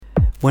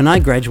When I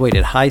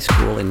graduated high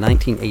school in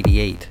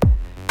 1988,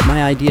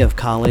 my idea of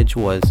college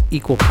was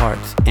equal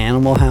parts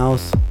Animal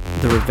House,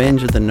 The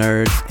Revenge of the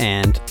Nerds,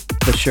 and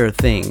The Sure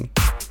Thing.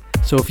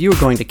 So if you were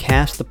going to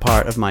cast the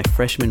part of my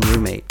freshman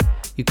roommate,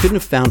 you couldn't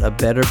have found a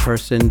better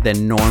person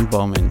than Norm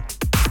Bowman.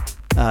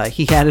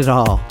 He had it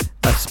all: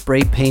 a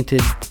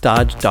spray-painted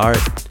Dodge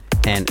Dart,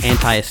 an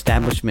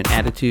anti-establishment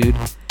attitude,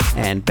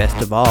 and best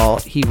of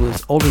all, he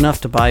was old enough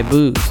to buy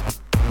booze.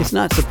 It's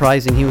not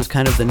surprising he was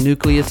kind of the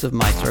nucleus of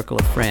my circle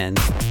of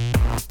friends.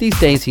 These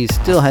days he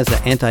still has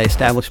an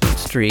anti-establishment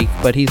streak,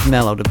 but he's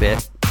mellowed a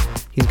bit.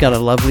 He's got a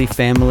lovely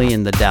family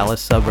in the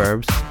Dallas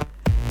suburbs.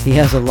 He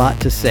has a lot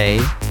to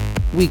say.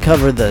 We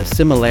cover the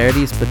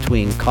similarities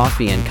between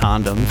coffee and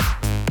condoms,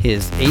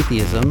 his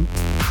atheism,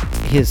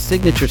 his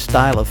signature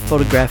style of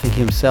photographing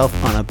himself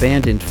on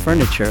abandoned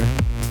furniture,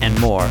 and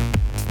more.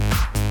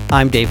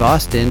 I'm Dave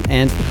Austin,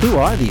 and who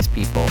are these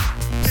people?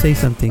 Say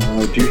something.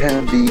 Do you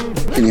have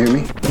can you hear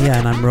me? Yeah,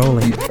 and I'm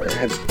rolling.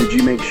 Did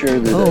you make sure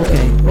that... Oh,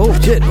 okay. Oh,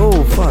 shit.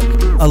 Oh, fuck.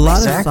 A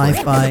lot of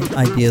sci-fi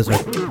ideas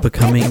are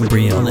becoming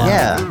real now.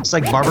 Yeah, it's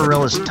like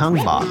Barbarella's tongue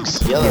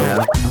box.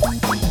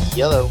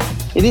 Yellow.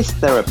 It is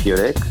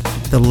therapeutic.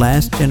 The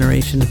last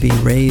generation to be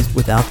raised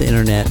without the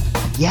internet.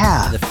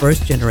 Yeah. The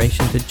first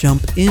generation to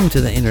jump into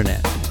the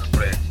internet.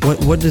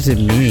 What does it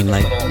mean?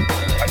 Like,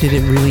 did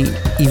it really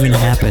even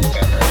happen?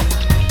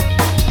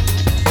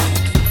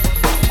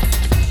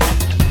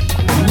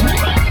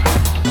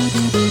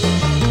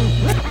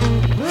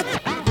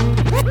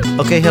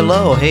 Okay,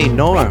 hello. Hey,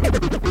 Norm.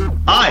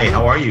 Hi,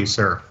 how are you,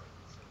 sir?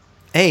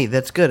 Hey,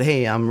 that's good.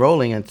 Hey, I'm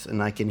rolling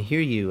and I can hear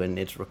you and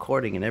it's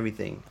recording and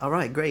everything. All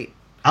right, great.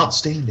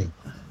 Outstanding.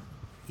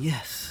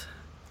 Yes.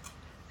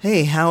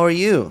 Hey, how are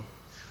you?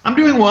 I'm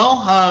doing well.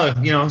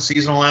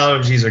 Seasonal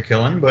allergies are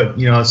killing, but,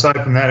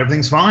 aside from that,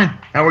 everything's fine.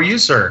 How are you,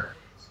 sir?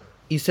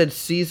 You said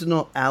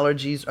seasonal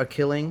allergies are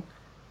killing?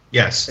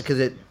 Yes. Because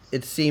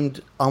it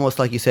seemed almost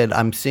like you said,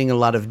 I'm seeing a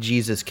lot of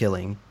Jesus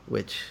killing,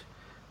 which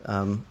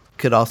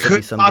could also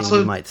be something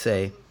you might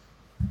say.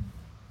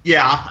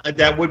 Yeah,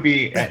 that would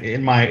be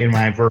in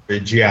my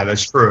verbiage. Yeah,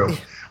 that's true.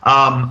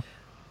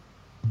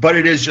 But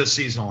it is just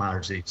seasonal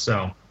allergy.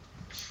 So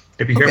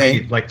if you hear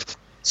me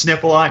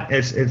sniff a lot,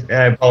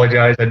 I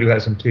apologize. I do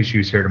have some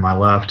tissues here to my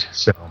left,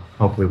 so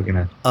hopefully we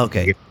can.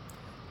 Okay.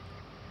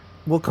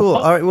 Well, cool.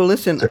 All right. Well,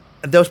 listen,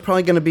 there's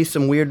probably going to be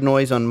some weird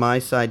noise on my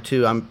side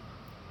too.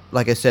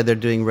 Like I said, they're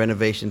doing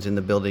renovations in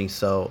the building,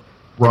 so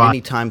at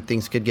any time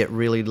things could get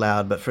really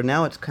loud. But for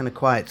now, it's kind of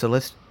quiet. So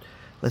let's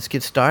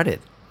get started.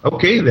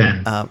 Okay,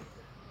 then.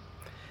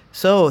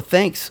 So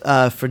thanks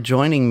for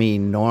joining me,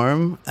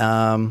 Norm.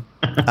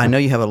 I know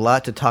you have a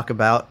lot to talk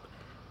about.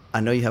 I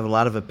know you have a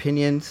lot of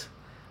opinions.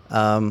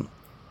 We're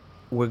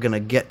going to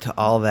get to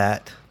all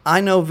that.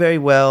 I know very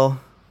well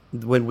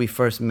when we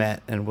first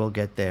met, and we'll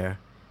get there.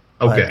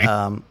 Okay.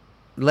 But,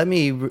 let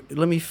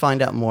me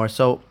find out more.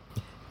 So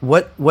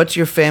what's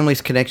your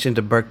family's connection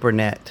to Burke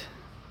Burnett?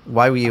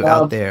 Why were you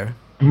out there?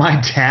 My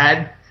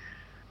dad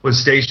was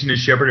stationed at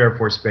Shepherd Air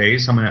Force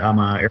Base. I'm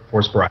a Air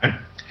Force brat,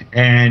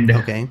 and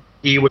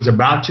he was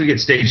about to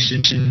get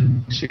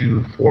stationed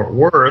to Fort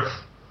Worth,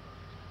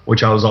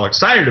 which I was all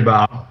excited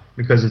about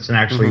because it's an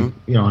actual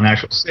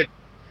city.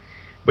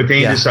 But then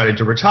he decided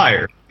to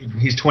retire.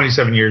 He's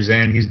 27 years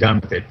in. He's done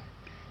with it,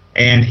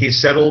 and he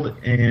settled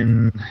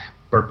in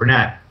Burke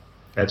Burnett.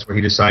 That's where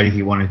he decided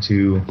he wanted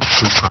to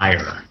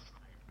retire.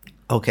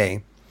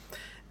 Okay,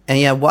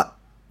 and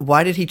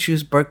why did he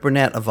choose Burke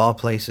Burnett of all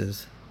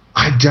places?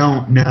 I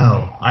don't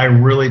know. I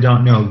really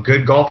don't know.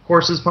 Good golf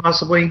courses,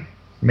 possibly.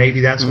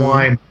 Maybe that's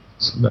why.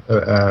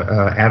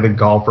 Avid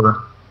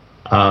golfer.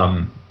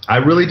 I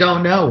really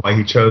don't know why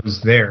he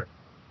chose there.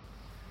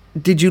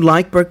 Did you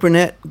like Burke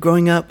Burnett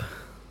growing up?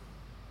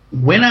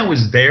 When I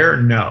was there,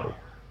 no.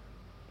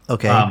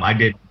 Okay. I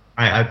did.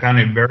 I found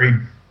it very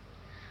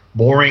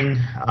boring.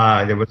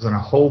 There wasn't a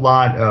whole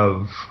lot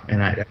of,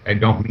 and I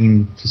don't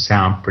mean to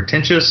sound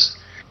pretentious,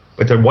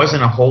 but there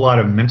wasn't a whole lot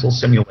of mental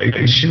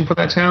stimulation for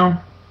that town.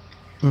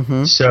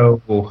 Mm-hmm.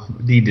 So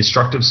the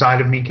destructive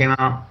side of me came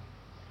out.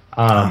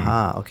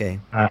 Okay.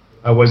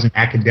 I wasn't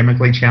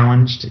academically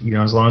challenged.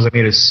 As long as I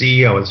made a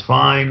C, I was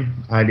fine.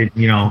 I didn't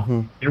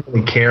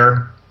really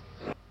care.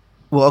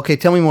 Well, okay.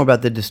 Tell me more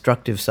about the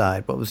destructive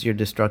side. What was your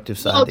destructive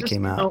side that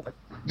came out?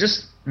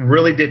 Just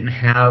really didn't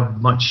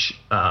have much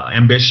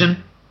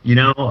ambition.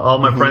 All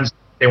my friends,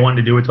 they wanted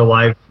to do it till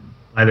life,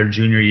 either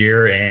junior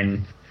year,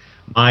 and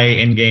my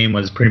end game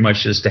was pretty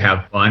much just to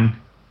have fun.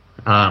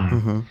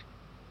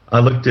 I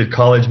looked at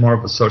college more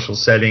of a social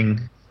setting,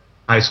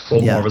 high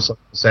school more of a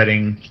social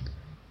setting.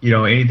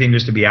 Anything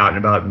just to be out and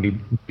about and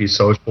be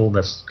social.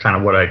 That's kind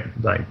of what I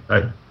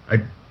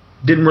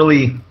didn't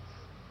really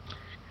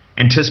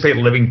anticipate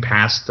living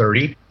past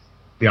 30. To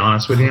be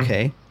honest with you.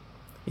 Okay.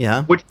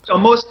 Yeah. Which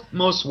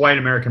most white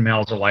American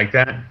males are like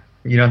that.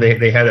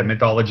 They have that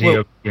mythology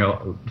of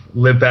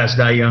live fast,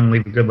 die young,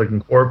 leave a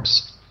good-looking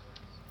corpse.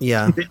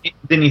 Yeah.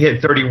 Then you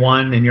hit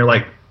 31 and you're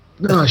like,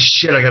 oh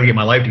shit, I got to get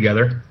my life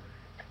together.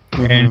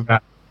 And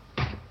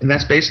and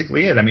that's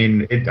basically it. I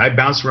mean, I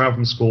bounced around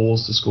from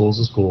schools to schools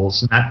to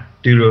schools, not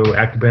due to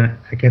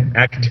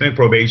academic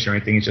probation or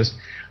anything. It's just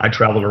I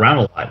traveled around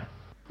a lot.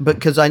 But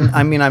because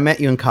I mean, I met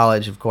you in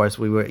college. Of course,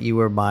 you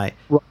were my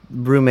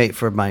roommate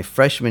for my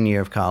freshman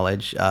year of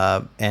college,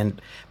 but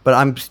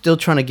I'm still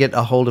trying to get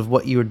a hold of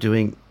what you were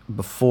doing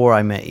before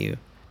I met you.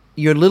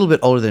 You're a little bit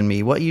older than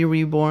me. What year were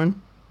you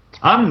born?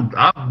 I'm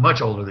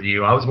much older than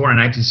you. I was born in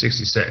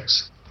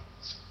 1966.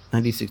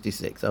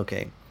 1966.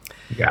 Okay.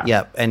 Yeah.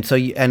 Yeah. And so,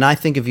 and I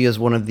think of you as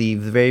one of the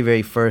very,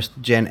 very first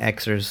Gen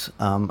Xers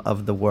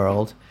of the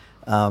world.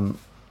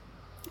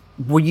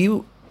 Were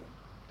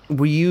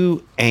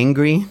you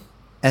angry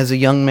as a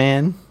young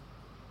man?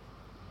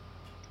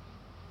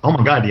 Oh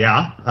my God,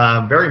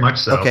 yeah, very much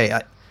so. Okay,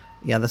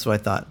 yeah, that's what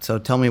I thought. So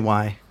tell me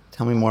why.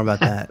 Tell me more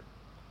about that.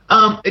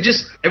 It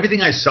just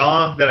everything I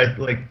saw that I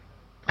like.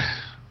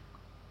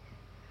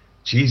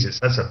 Jesus,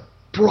 that's a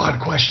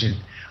broad question.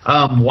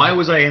 Why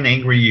was I an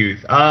angry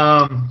youth?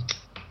 I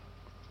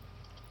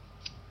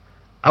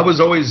was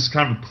always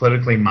kind of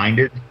politically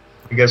minded,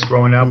 I guess,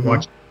 growing up,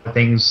 watching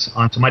things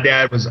on. So my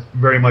dad was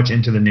very much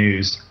into the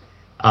news.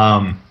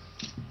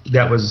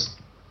 That was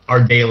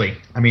our daily.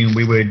 I mean,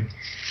 we would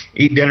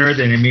eat dinner,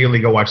 then immediately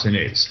go watch the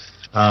news.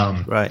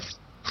 Right.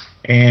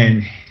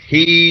 And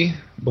he,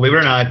 believe it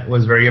or not,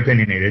 was very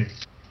opinionated.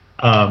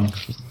 To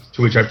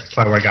which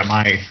probably where I got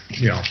my,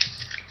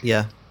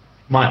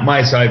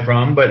 my side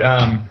from.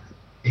 But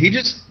he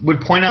just would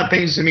point out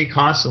things to me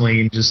constantly,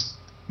 and just,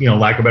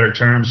 lack of better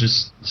terms,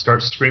 just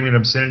start screaming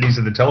obscenities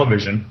at the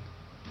television.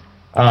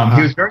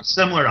 He was very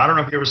similar. I don't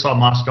know if you ever saw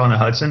Moscow on the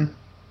Hudson.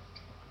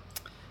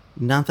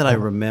 Not that I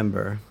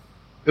remember.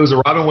 It was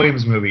a Robin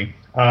Williams movie,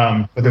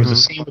 but there was a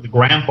scene where the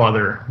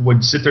grandfather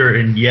would sit there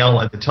and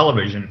yell at the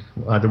television.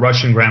 The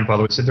Russian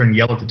grandfather would sit there and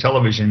yell at the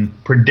television,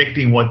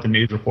 predicting what the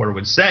news reporter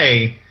would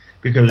say,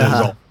 because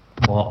it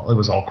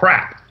was all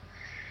crap.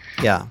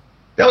 Yeah,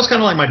 that was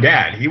kind of like my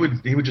dad. He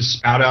would just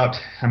spout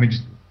out,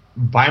 just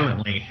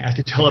violently at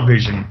the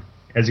television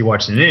as he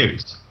watched the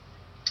news.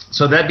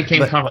 So that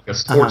became kind of like a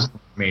sports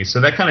for me. So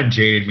that kind of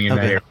jaded me in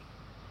that area.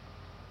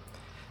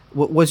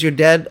 Was your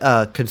dad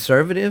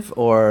conservative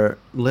or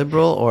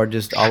liberal or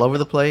just all over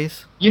the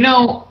place?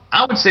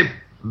 I would say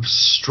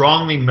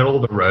strongly middle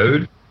of the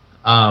road.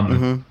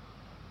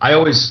 I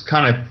always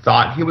kind of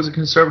thought he was a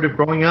conservative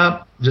growing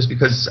up, just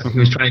because he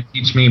was trying to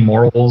teach me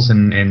morals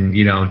and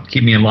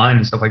keep me in line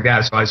and stuff like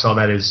that. So I saw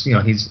that as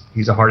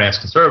he's a hard ass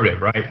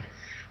conservative, right?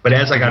 But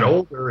as I got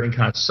older and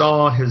kind of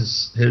saw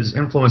his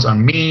influence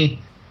on me,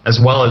 as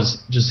well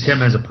as just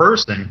him as a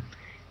person,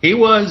 he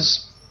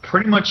was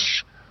pretty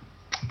much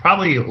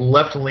probably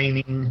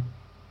left-leaning,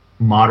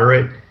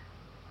 moderate,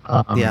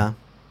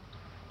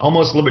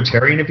 almost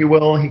libertarian, if you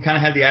will. He kind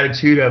of had the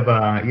attitude of,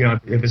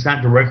 if it's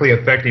not directly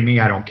affecting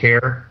me, I don't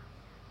care.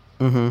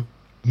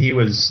 He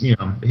was,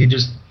 he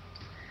just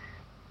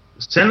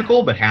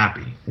cynical but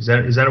happy. Is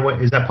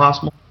that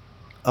possible?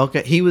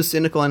 Okay, he was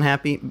cynical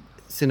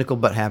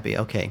but happy.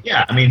 Okay.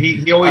 Yeah, I mean,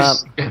 he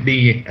always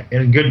be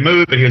in a good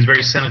mood, but he was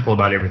very cynical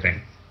about everything.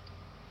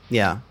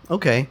 Yeah.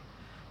 Okay.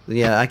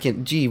 Yeah, I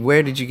can. Gee,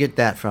 where did you get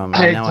that from?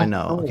 Now I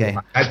know. Okay.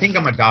 I think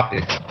I'm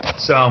adopted.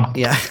 So.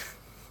 Yeah.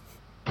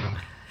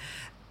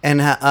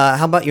 And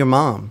how about your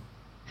mom?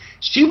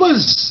 She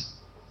was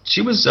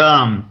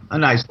a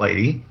nice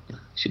lady.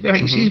 She's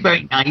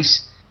very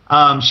nice.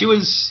 She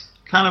was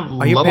kind of.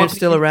 Are your parents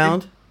still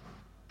around?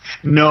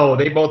 No,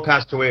 they both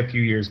passed away a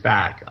few years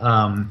back.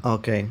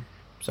 Okay.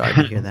 Sorry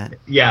to hear that.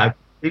 Yeah,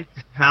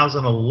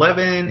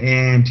 2011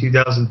 and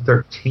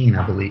 2013,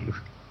 I believe.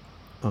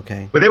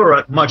 Okay. But they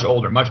were much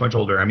older.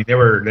 I mean, they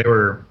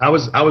were. I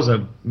was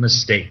a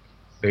mistake,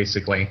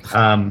 basically.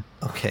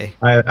 Okay.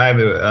 I have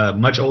a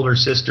much older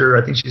sister.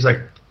 I think she's like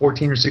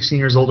 14 or 16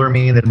 years older than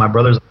me, and then my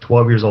brother's like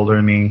 12 years older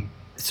than me.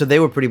 So they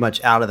were pretty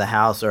much out of the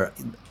house, or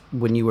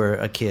when you were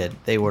a kid,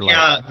 they were like.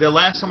 Yeah, the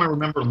last time I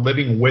remember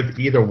living with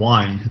either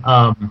one,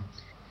 I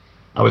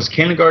was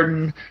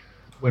kindergarten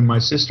when my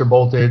sister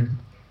bolted,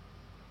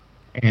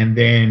 and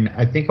then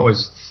I think I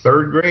was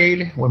third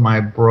grade when my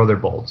brother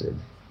bolted.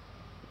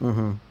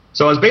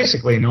 So I was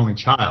basically an only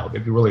child,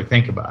 if you really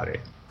think about it.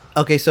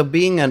 Okay, so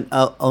being an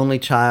only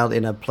child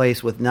in a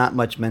place with not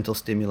much mental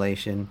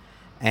stimulation,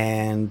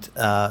 and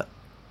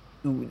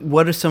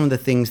what are some of the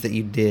things that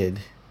you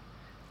did?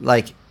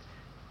 Like,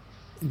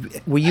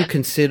 were you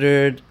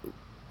considered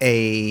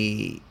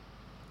a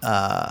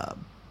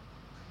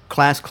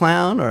class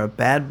clown or a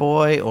bad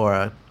boy or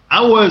a... I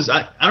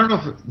don't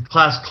know if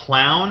class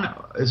clown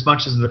as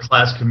much as the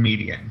class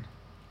comedian.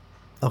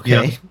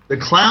 Okay. The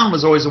clown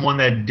was always the one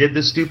that did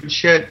the stupid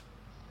shit.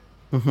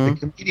 The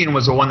comedian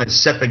was the one that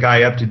set the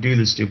guy up to do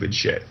the stupid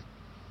shit.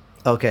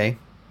 Okay.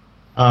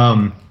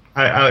 I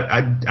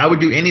would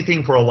do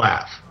anything for a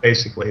laugh,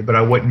 basically, but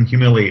I wouldn't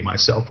humiliate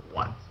myself for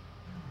one.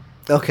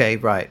 Okay,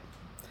 right.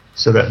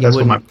 So that's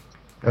what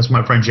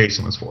my friend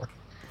Jason was for.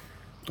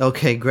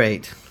 Okay,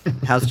 great.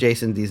 How's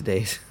Jason these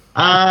days?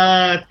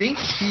 I think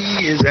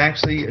he is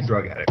actually a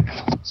drug addict.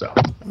 So.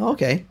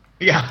 Okay.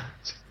 Yeah.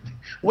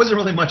 Wasn't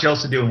really much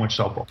else to do and watch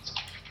softballs.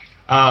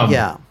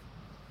 Yeah.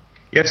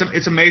 Yeah,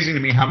 it's amazing to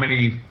me how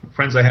many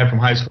friends I had from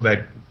high school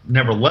that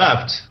never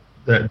left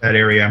that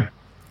area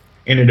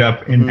ended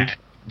up in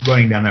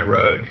going down that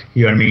road.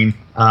 You know what I mean?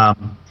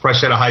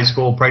 Fresh out of high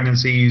school,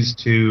 pregnancies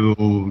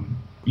to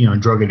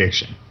drug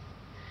addiction.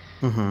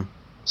 Mm-hmm.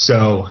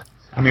 So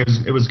I mean,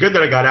 it was good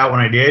that I got out when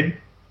I did.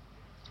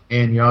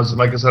 And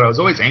like I said, I was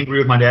always angry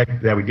with my dad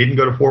that we didn't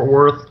go to Fort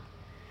Worth.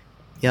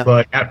 Yeah.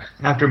 But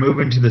after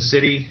moving to the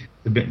city,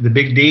 the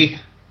Big D,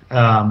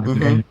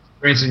 and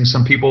experiencing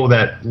some people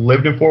that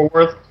lived in Fort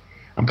Worth,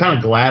 I'm kind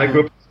of glad I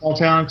grew up in a small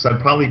town because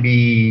I'd probably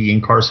be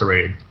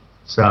incarcerated.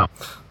 So,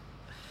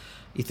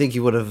 you think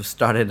you would have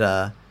started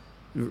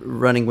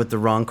running with the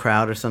wrong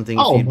crowd or something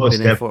if you'd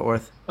been in Fort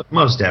Worth?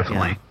 Most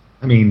definitely. Yeah.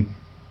 I mean,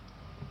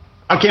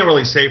 I can't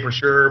really say for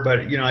sure, but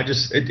I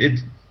just it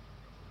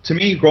to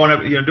me growing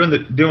up,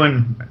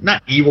 doing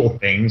not evil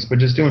things, but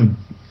just doing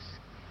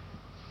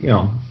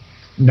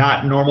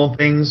not normal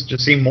things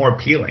just seemed more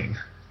appealing.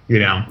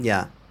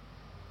 Yeah.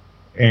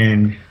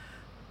 And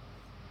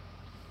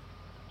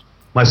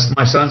my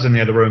son's in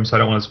the other room, so I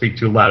don't want to speak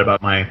too loud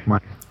about my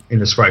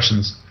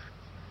indiscretions.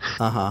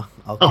 Okay,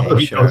 Oh,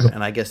 sure.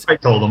 And I guess I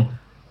told him.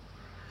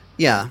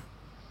 Yeah.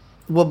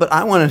 Well, but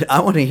I want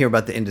to hear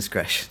about the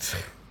indiscretions.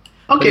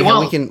 Okay,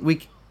 well,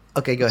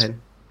 okay, go ahead.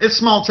 It's a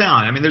small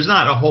town. I mean, there's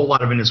not a whole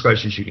lot of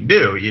indiscretions you can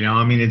do.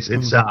 I mean, it's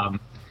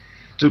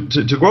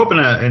to grow up in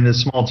a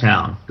small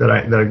town that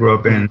I grew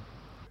up in.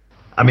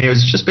 I mean, it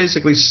was just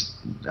basically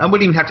I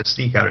wouldn't even have to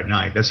sneak out at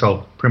night. That's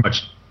how pretty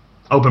much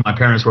open my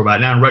parents were about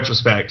it. Now, in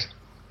retrospect,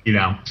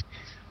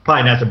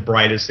 probably not the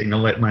brightest thing to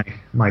let my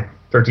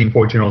 13,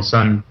 14-year-old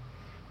son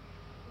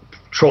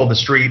troll the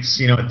streets,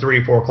 at 3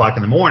 or 4 o'clock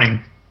in the morning.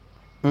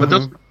 But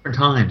those were different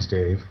times,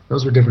 Dave.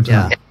 Those were different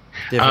times.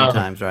 Yeah, different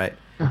times, right?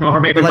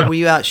 Or maybe were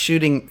you out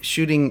shooting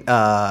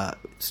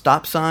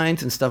stop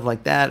signs and stuff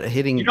like that,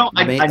 hitting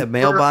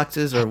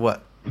mailboxes or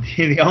what?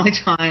 The only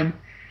time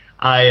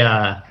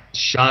I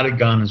shot a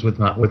gun was with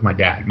my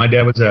dad. My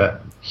dad was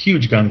a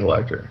huge gun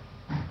collector.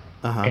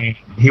 And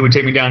he would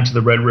take me down to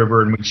the Red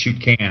River and we'd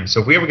shoot cans.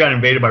 So if we ever got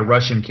invaded by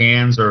Russian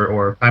cans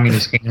or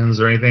communist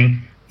cans or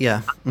anything,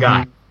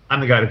 I'm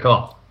the guy to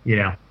call.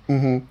 If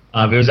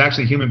it was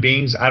actually human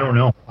beings, I don't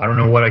know. I don't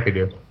know what I could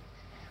do,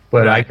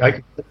 but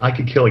I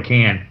could kill a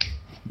can,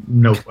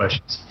 no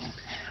questions.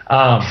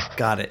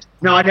 Got it.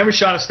 No, I never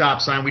shot a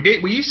stop sign.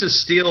 We used to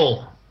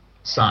steal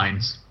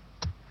signs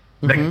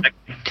that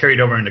carried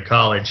over into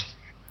college.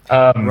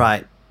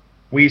 Right.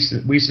 We used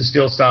to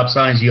steal stop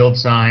signs, yield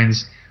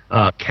signs,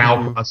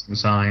 cow crossing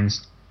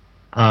signs.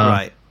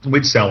 Right.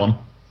 We'd sell them.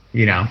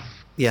 Yeah.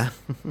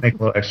 Make a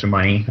little extra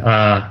money.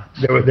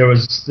 There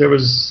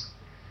was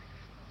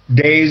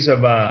days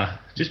of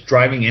just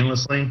driving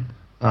endlessly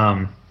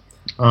on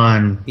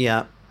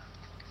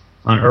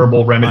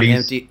herbal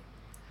remedies.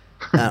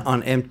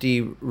 On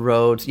empty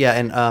roads. Yeah,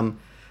 and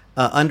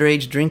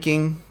underage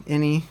drinking,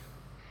 any?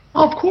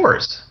 Oh, of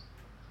course.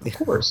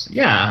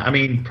 Yeah. I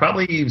mean,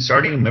 probably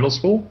starting in middle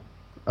school.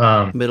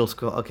 Middle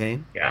school, okay.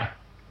 Yeah.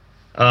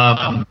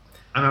 I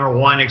remember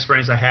one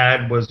experience I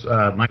had was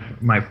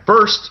my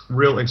first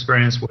real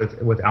experience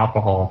with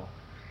alcohol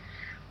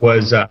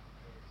was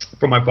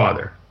from my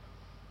father.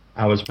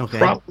 I was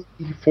probably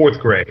 4th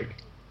grade. And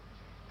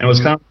it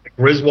was kind of like a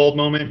Griswold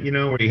moment,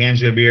 where he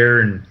hands you a beer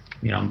and,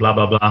 blah,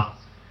 blah, blah.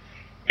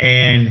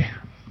 And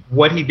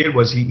what he did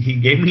was he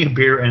gave me a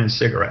beer and a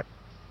cigarette.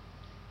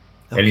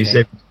 Okay. And he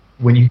said,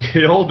 when you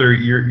get older,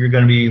 you're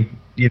going to be,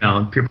 people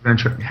are going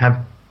to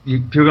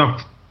people are going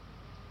to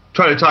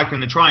try to talk you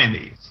into trying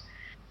these.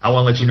 I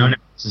want to let you know now,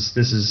 this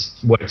is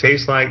what it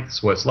tastes like, this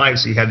is what it's like,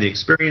 so you have the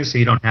experience, so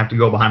you don't have to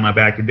go behind my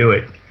back to do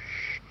it.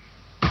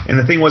 And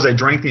the thing was, I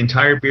drank the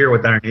entire beer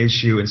without an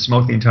issue and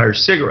smoked the entire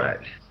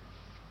cigarette.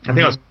 I think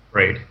I was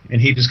afraid. And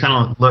he just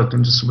kind of looked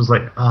and just was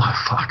like,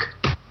 oh, fuck.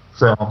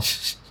 So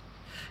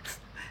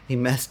he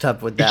messed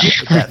up with that,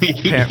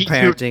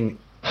 parenting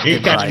he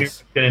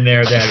advice. Got in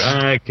there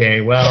that,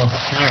 okay, well,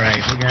 all right,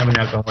 we can have an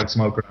alcoholic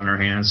smoker on our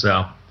hands,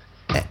 so.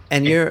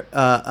 And you're,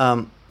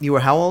 you were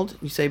how old?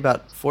 You say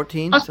about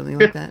 14, something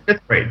like that?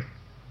 5th grade.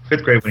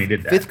 5th grade when he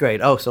did that. 5th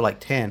grade. Oh, so like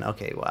 10.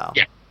 Okay, wow.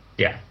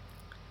 Yeah.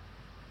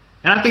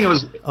 And I think it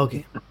was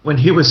when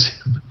he was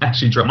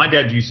actually drunk. My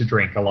dad used to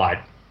drink a lot.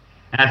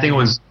 And I think it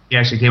was he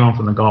actually came home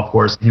from the golf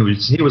course and he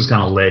was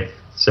kind of lit.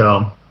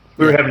 So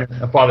we were having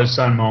a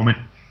father-son moment.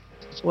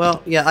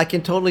 Well, yeah, I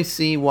can totally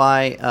see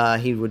why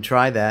he would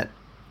try that.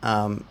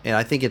 And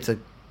I think it's a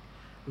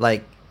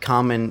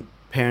common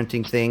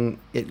parenting thing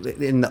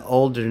in the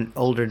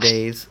older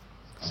days.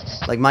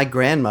 Like my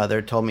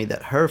grandmother told me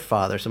that her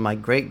father, so my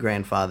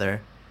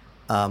great-grandfather,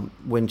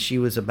 when she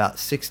was about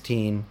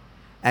 16,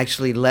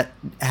 actually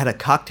had a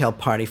cocktail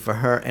party for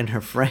her and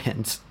her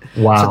friends.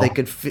 Wow. So they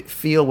could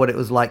feel what it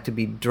was like to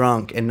be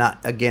drunk and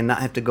not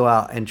have to go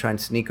out and try and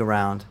sneak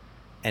around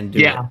and do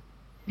it.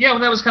 Yeah, well,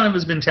 that was kind of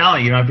his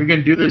mentality. If you're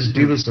going to do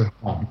this at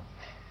home.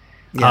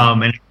 Yeah.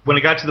 And when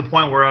it got to the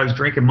point where I was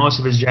drinking most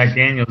of his Jack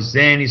Daniels,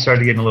 then he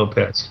started getting a little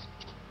pissed.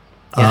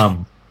 Yeah.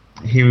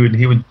 He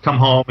would come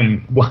home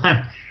and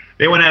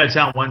they went out of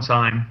town one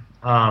time.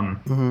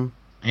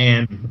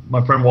 and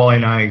my friend Wally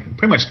and I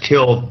pretty much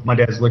killed my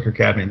dad's liquor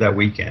cabinet that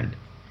weekend.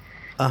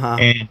 Uh-huh.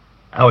 And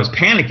I was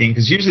panicking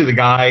because usually the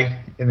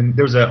guy, and then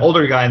there was an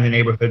older guy in the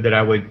neighborhood that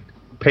I would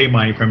pay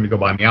money for him to go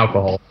buy me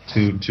alcohol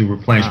to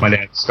replenish my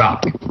dad's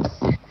stock.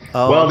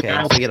 Oh, okay.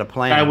 So you get a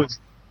plan. I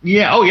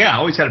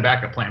always had a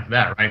backup plan for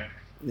that, right?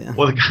 Yeah.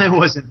 Well, the guy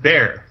wasn't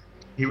there.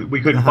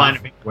 We couldn't find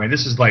him anyway.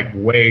 This is like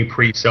way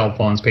pre-cell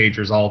phones,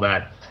 pagers, all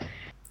that.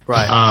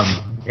 Right.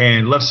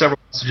 And left several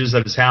messages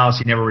at his house.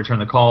 He never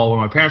returned the call. Well,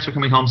 my parents were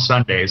coming home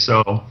Sunday,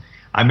 so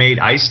I made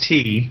iced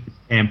tea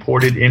and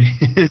poured it in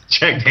his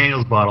Jack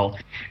Daniels bottle,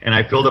 and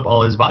I filled up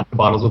all his vodka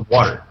bottles with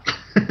water.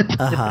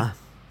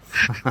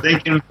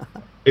 Thinking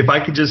if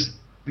I could just,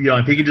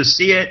 if he could just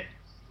see it,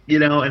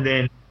 and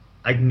then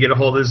I can get a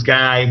hold of this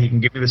guy, he can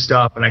give me the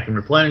stuff, and I can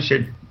replenish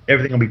it,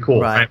 everything will be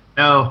cool. Right.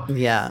 No.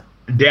 Yeah.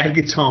 Dad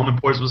gets home and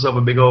pours himself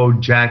a big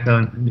old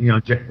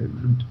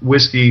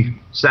whiskey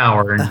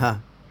sour,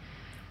 and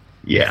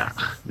yeah,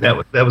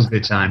 that was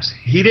good times.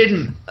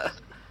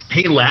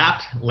 He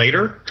laughed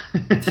later,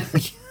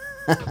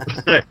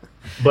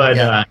 but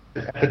at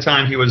the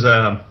time he was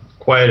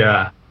quite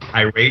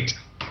irate.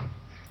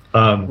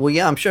 Well,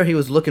 yeah, I'm sure he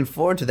was looking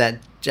forward to that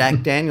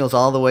Jack Daniels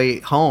all the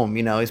way home.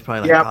 He's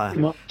probably like,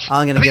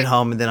 I'm going to get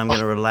home and then I'm going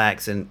to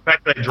relax. And the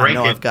fact that I drank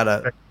I've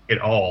got it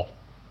all.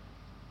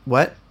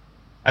 What?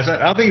 I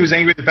don't think he was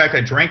angry at the fact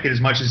that I drank it as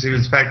much as he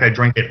was the fact that I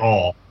drank it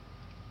all.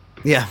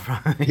 Yeah,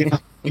 right.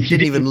 He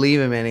didn't even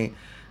leave him any.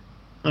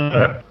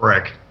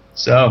 Frick.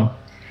 So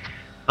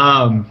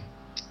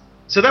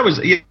that was,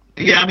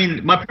 I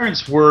mean, my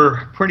parents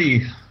were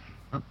pretty,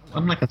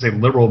 I'm not going to say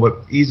liberal, but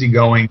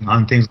easygoing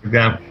on things like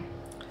that.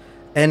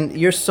 And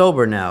you're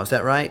sober now, is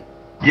that right?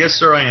 Yes,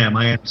 sir, I am.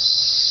 I am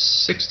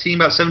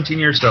about 17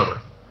 years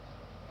sober.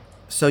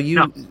 So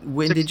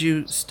when did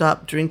you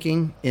stop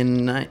drinking?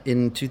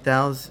 In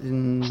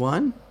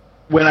 2001?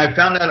 When I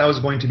found out I was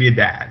going to be a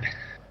dad.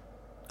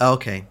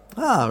 Okay.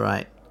 All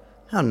right.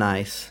 How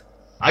nice.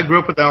 I grew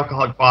up with an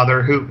alcoholic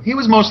father he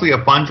was mostly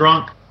a fun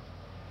drunk,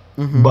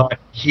 but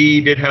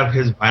he did have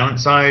his violent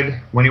side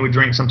when he would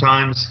drink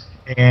sometimes,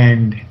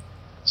 and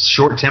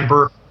short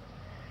temper.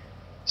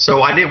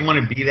 So I didn't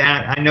want to be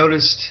that. I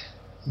noticed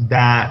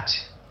that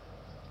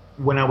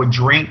when I would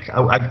drink,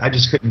 I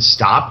just couldn't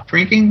stop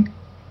drinking.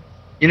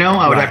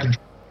 I would have to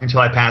drink until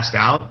I passed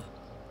out.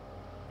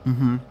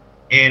 Mm-hmm.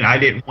 And I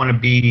didn't want to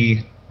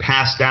be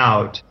passed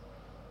out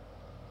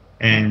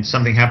and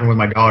something happened with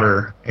my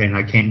daughter and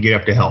I can't get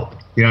up to help.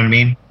 You know what I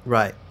mean?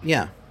 Right.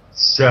 Yeah.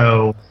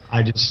 So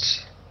I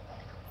just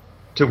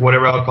took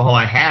whatever alcohol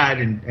I had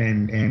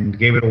and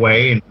gave it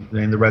away, and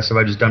then the rest of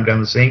it I just dumped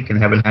down the sink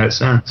and haven't had it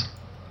since.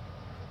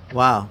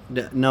 Wow.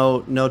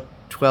 No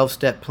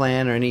 12-step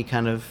plan or any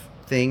kind of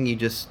thing? You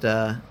just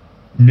No,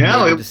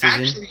 it was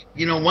actually,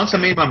 once I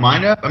made my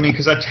mind up,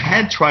 because I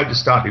had tried to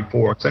stop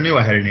before, because I knew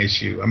I had an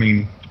issue.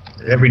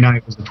 Every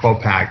night was a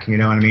 12-pack, you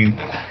know what I mean?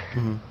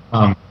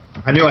 Mm-hmm.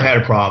 I knew I had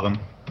a problem,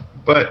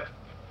 but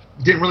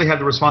didn't really have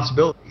the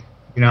responsibility,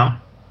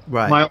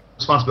 Right. My own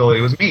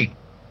responsibility was me.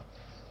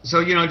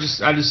 So, I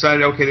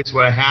decided, okay, this is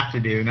what I have to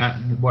do, not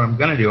what I'm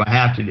going to do, I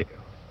have to do.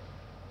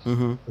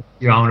 Mm-hmm.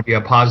 I want to be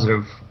a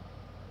positive,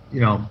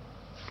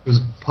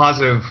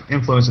 positive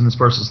influence in this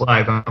person's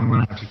life. I'm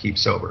going to have to keep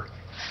sober.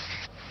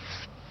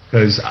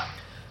 Because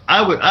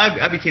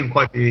I became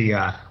quite the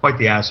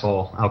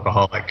asshole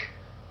alcoholic.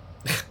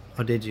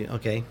 Oh, did you?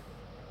 Okay.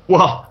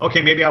 Well,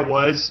 okay, maybe I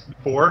was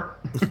before.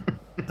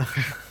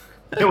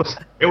 It was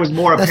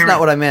more apparent. That's not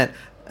what I meant.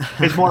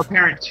 It's more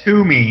apparent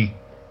to me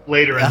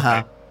later in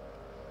life.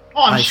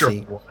 Oh, I'm sure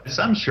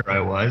I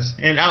was.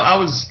 And I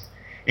was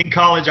in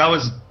college. I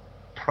was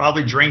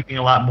probably drinking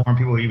a lot more than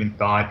people even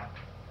thought.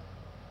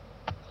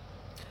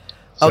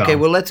 So. Okay,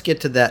 well, let's get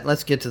to that.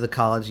 Let's get to the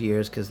college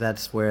years because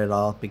that's where it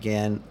all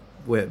began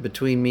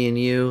between me and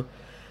you.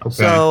 Okay.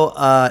 So,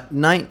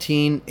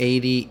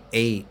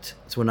 1988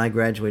 is when I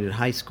graduated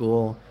high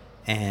school,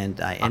 and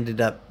I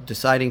ended up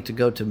deciding to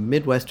go to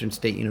Midwestern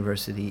State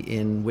University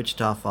in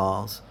Wichita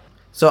Falls.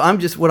 So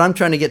what I'm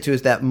trying to get to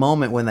is that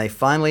moment when they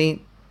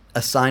finally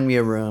assign me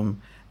a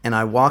room, and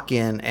I walk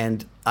in,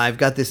 and I've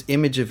got this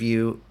image of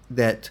you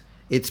that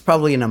it's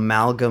probably an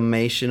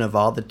amalgamation of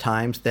all the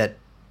times that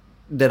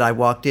I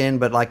walked in,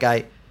 but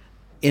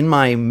in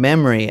my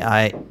memory,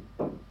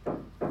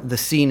 the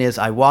scene is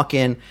I walk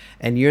in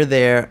and you're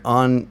there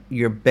on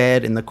your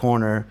bed in the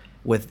corner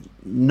with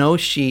no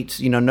sheets,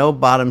 no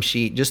bottom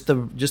sheet, just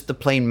the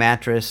plain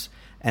mattress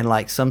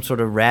and some sort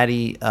of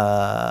ratty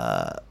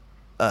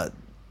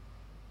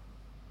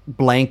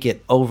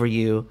blanket over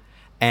you,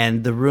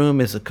 and the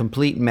room is a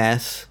complete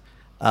mess,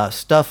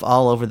 stuff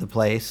all over the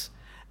place,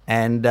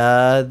 and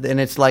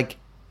it's like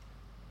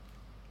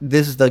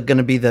this is going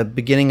to be the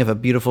beginning of a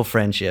beautiful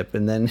friendship,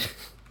 and then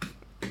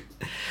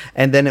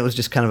it was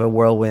just kind of a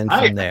whirlwind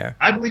from there.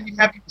 I believe you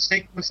have me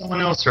mistaken with someone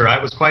else, sir. I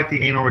was quite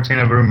the anal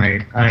retentive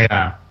roommate.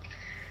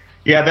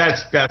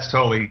 That's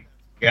totally.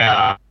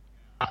 Yeah,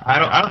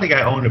 I don't think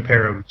I owned a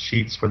pair of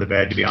sheets for the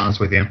bed, to be honest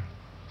with you.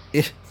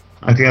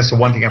 I think that's the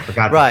one thing I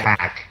forgot to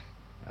pack.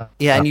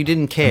 Yeah, and you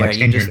didn't care. my You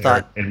tenure just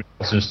there thought, in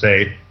Western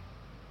State.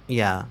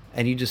 yeah,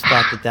 and you just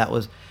thought that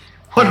was.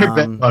 What are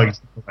bed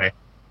bugs anyway?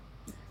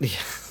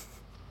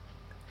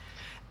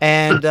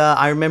 And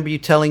I remember you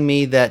telling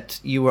me that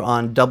you were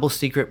on double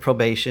secret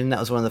probation. That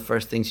was one of the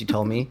first things you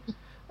told me.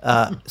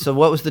 So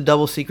what was the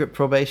double secret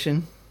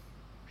probation?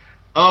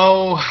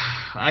 Oh,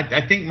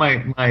 I think my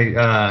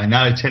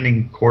not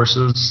attending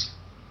courses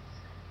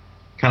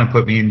kind of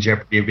put me in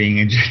jeopardy of being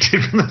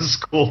ejected from the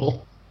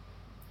school.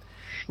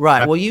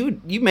 Right. Well,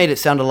 you made it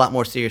sound a lot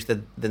more serious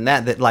than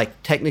that. That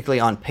like technically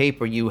on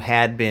paper you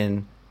had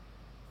been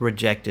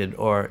rejected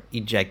or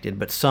ejected,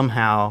 but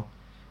somehow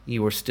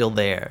you were still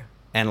there,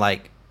 and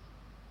like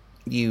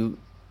you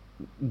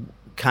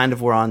kind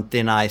of were on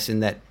thin ice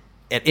in that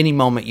at any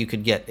moment you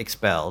could get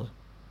expelled.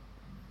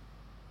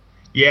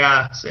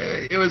 Yeah, so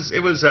it was.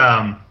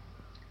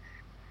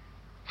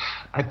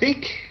 I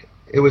think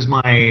it was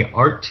my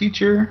art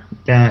teacher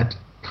that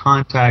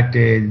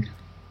contacted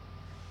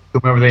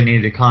whomever they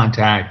needed to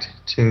contact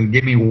to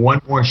give me one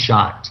more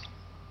shot.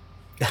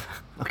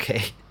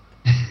 Okay.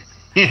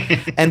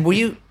 And were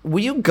you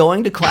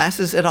going to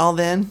classes at all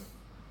then?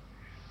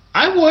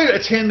 I would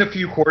attend a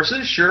few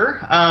courses, sure.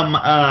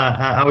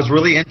 I was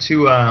really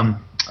into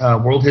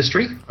world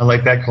history. I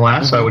liked that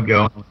class, so I would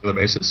go on a regular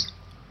basis.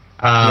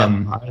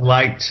 I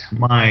liked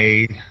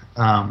my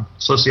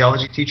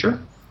sociology teacher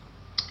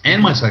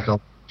and my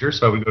psychology teacher,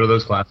 so I would go to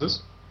those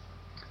classes.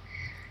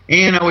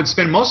 And I would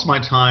spend most of my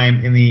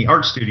time in the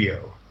art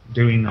studio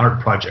doing art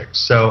projects.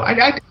 So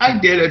I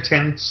did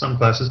attend some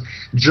classes.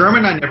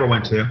 German I never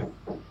went to.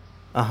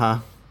 Uh-huh.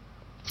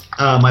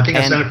 I think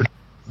I signed up for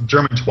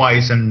German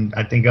twice, and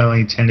I think I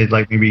only attended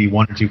like maybe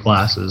one or two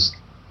classes.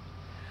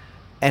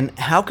 And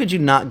how could you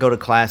not go to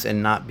class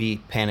and not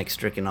be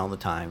panic-stricken all the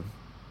time?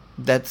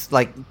 That's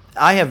like,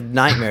 I have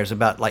nightmares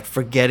about like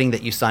forgetting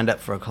that you signed up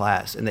for a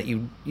class and that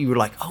you were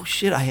like, oh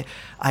shit, I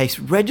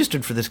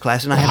registered for this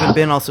class and I haven't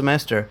been all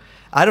semester.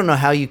 I don't know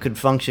how you could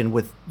function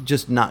with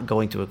just not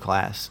going to a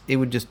class. It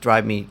would just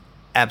drive me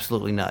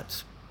absolutely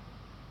nuts.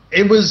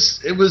 I was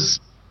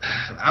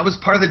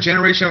part of the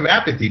generation of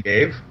apathy,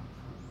 Dave.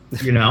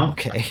 You know?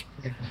 Okay.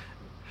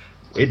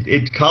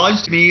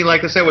 College to me,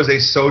 like I said, was a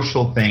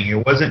social thing.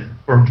 It wasn't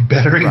for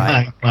bettering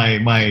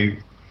my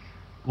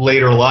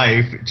later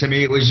life. To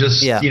me, it was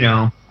just, you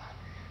know,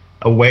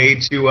 a way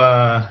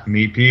to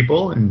meet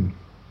people and,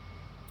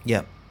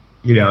 you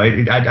know, I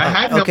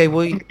had no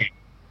end game.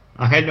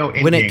 I had no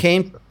end when game. It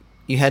came,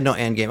 you had no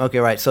end game. Okay,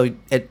 right. So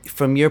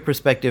from your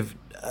perspective,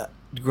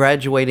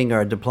 graduating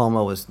or a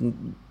diploma was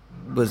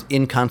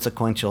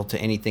inconsequential to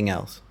anything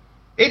else.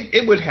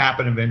 It would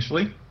happen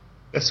eventually.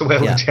 That's the way I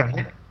looked at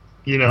it,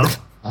 you know.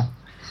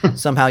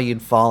 Somehow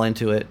you'd fall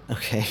into it.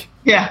 Okay.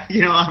 Yeah,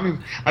 you know, I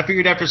mean, I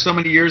figured after so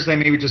many years, they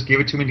maybe just give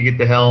it to me to get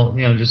the hell,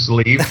 you know, just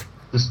leave.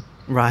 Just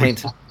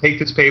take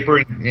this paper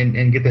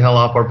and get the hell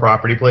off our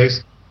property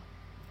place.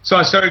 So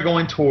I started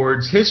going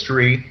towards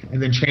history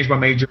and then changed my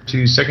major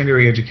to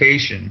secondary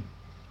education.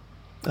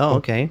 Oh,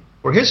 okay.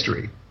 For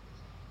history.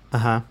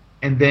 Uh-huh.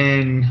 And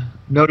then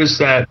noticed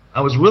that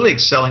I was really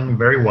excelling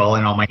very well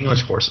in all my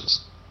English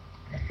courses.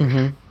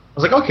 Mm-hmm. I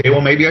was like, okay,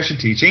 well, maybe I should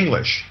teach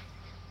English.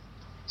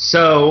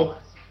 So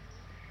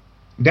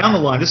down the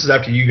line, this is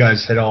after you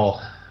guys had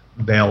all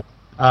bailed.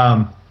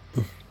 Down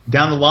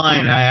the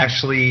line, I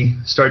actually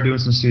started doing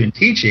some student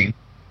teaching,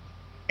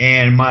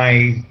 and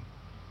my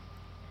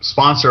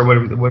sponsor,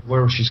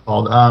 whatever she's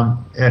called,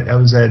 I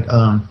was at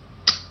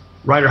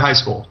Rider High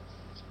School.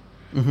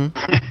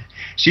 Mm-hmm.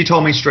 She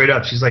told me straight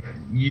up, she's like,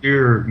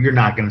 you're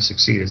not going to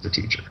succeed as a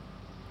teacher.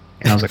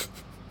 And I was like,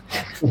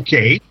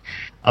 okay.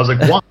 I was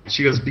like, why?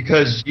 She goes,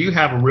 because you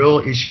have a real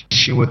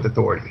issue with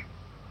authority.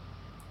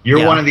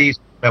 You're one of these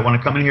that want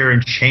to come in here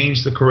and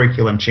change the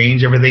curriculum,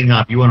 change everything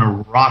up. You want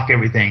to rock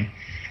everything,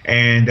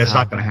 and that's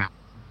not going to happen.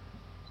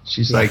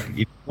 She's like,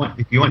 if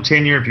you want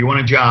tenure, if you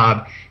want a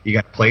job, you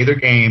got to play their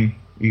game.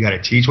 You got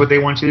to teach what they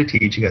want you to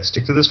teach. You got to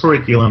stick to this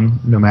curriculum,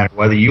 no matter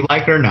whether you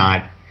like it or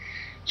not.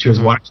 She goes,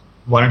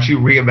 why don't you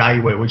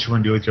reevaluate what you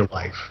want to do with your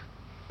life?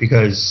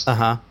 Because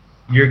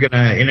you're going to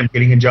end up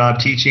getting a job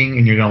teaching,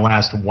 and you're going to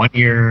last 1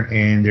 year,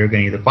 and they're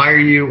going to either fire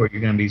you or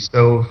you're going to be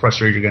so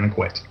frustrated you're going to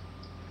quit.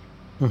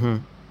 Mm-hmm.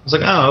 I was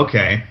like, oh,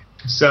 okay.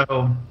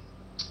 So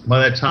by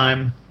that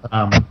time,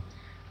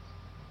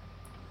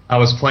 I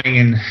was playing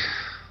in a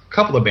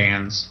couple of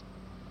bands,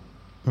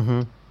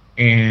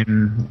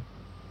 and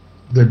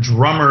the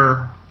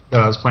drummer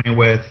that I was playing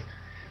with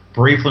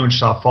briefly in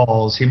Wichita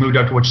Falls, he moved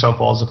up to Wichita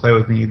Falls to play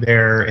with me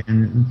there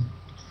and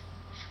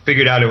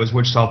figured out it was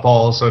Wichita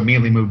Falls, so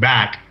immediately moved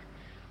back.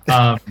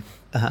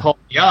 Called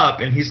me up,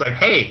 and he's like,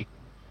 hey,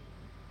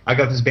 I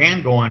got this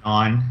band going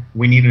on.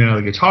 We need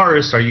another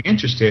guitarist. Are you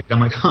interested? I'm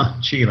like,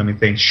 gee, let me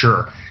think.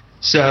 Sure.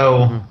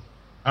 So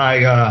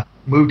I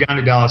moved down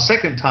to Dallas.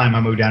 Second time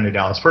I moved down to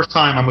Dallas. First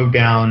time I moved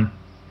down,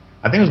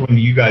 I think it was when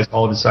you guys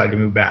all decided to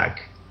move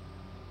back.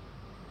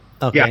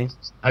 Okay. Yeah,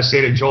 I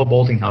stayed at Joel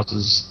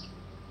Boltinghouse's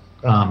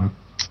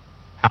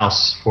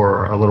house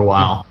for a little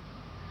while.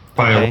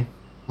 Probably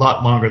a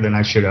lot longer than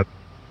I should have.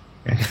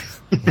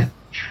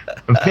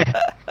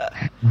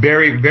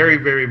 Very, very,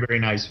 very, very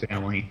nice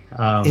family.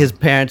 His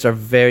parents are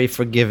very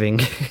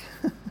forgiving.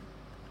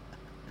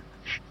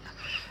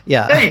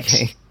 Yeah. Thanks.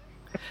 Okay.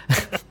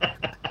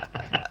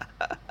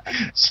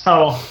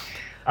 So,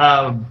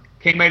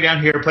 came back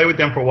down here, played with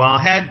them for a while,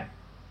 had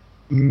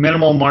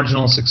minimal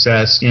marginal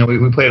success. You know,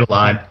 we played a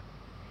lot,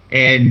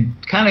 and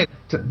kind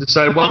of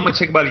decided, well, I'm going to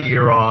take about a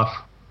year off.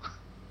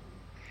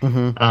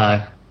 Mm-hmm.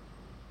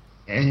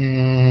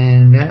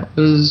 And that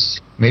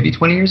was maybe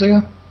 20 years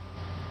ago.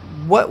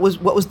 What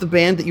was the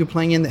band that you were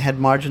playing in that had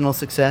marginal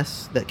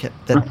success that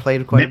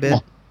played quite a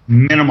bit?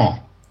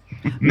 Minimal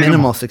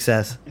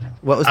Success.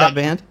 What was that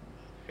band?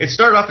 It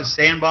started off as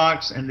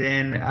Sandbox, and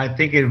then I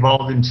think it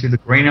evolved into the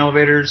Grain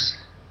Elevators.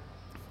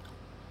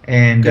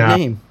 And Good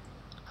name.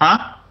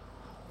 Huh?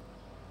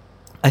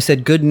 I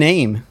said good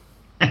name.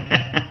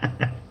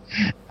 I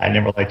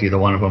never liked either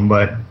one of them,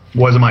 but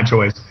wasn't my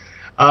choice.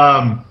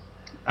 I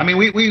mean,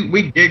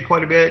 we did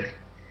quite a bit.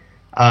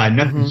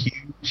 Nothing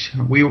huge.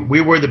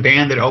 We were the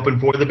band that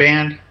opened for the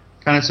band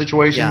kind of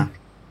situation. Yeah.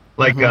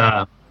 Like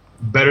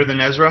Better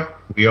Than Ezra,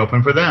 we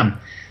opened for them.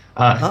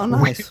 Oh,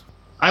 nice.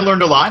 I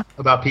learned a lot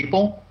about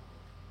people.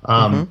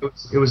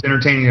 It was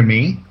entertaining to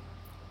me.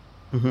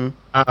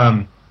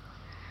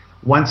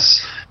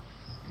 Once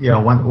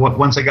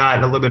I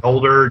got a little bit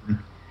older and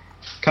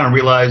kind of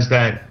realized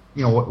that,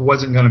 you know,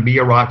 wasn't going to be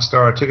a rock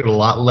star, I took it a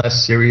lot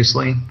less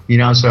seriously, you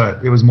know, so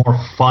it was more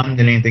fun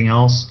than anything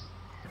else.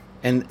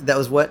 And that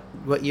was what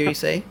year you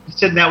say? You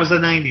said that was the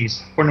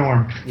 90s for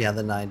Norm. Yeah,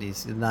 the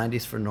 90s. The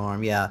 90s for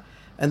Norm, yeah.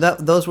 And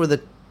those were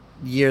the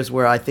years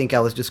where I think I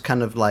was just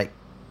kind of like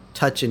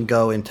touch and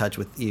go in touch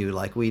with you.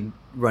 Like we'd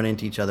run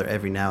into each other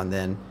every now and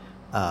then.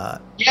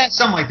 Yeah,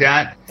 something like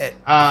that.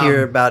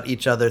 Hear about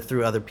each other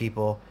through other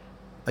people.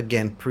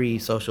 Again,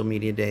 pre-social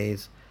media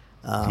days.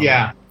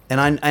 Yeah.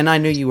 And I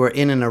knew you were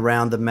in and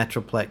around the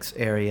Metroplex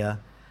area.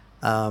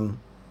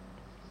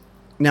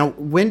 Now,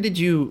 when did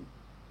you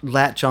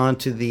latch on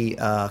to the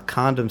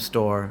condom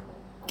store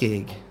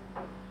gig?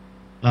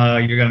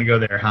 You're going to go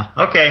there, huh?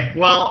 Okay.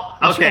 Well,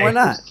 okay. Sure, why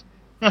not?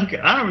 Okay.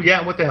 I don't.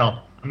 Yeah. What the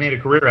hell? I made a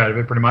career out of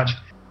it, pretty much.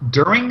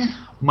 During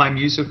my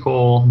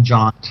musical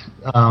jaunt,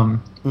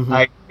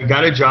 I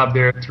got a job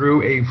there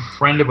through a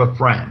friend of a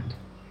friend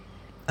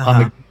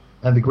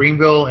at the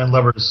Greenville and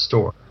Lovers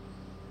store.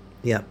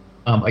 Yep.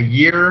 A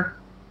year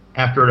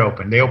after it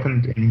opened. They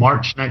opened in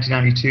March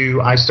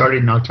 1992. I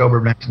started in October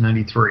of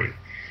 1993.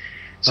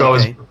 So I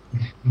was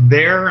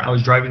there. I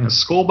was driving a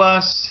school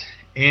bus,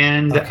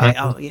 and and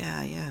I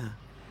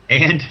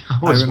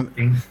was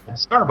working at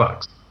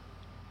Starbucks.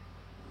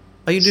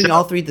 Are you doing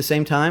all three at the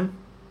same time?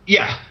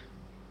 Yeah.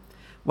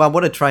 Wow,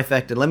 what a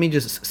trifecta. Let me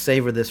just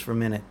savor this for a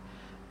minute.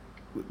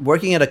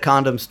 Working at a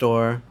condom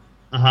store,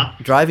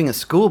 driving a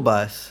school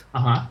bus,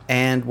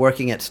 and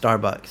working at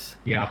Starbucks.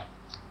 Yeah.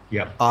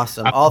 Yep.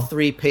 Awesome. All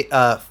three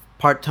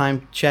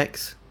part-time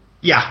checks?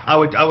 Yeah, I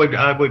would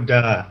drive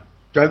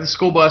the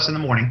school bus in the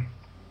morning.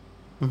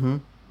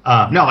 No,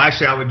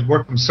 actually, I would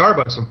work from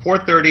Starbucks from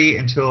 4:30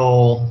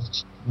 until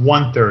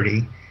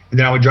 1:30, and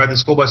then I would drive the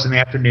school bus in the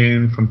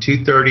afternoon from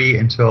 2:30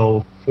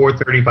 until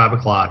 4:30, 5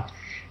 o'clock,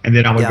 and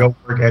then I would go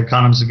work at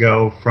Condoms to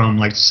Go from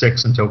like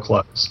 6 until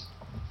close.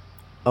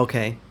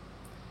 Okay.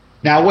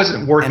 Now, I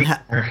wasn't working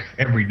there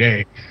every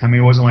day. I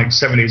mean, it wasn't like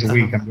 7 days a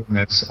week I'm doing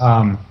this.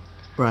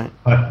 Right.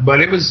 But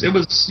it was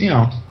you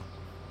know,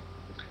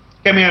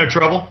 kept me out of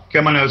trouble,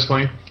 kept my nose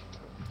clean.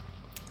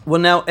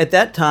 Well, now at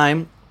that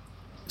time,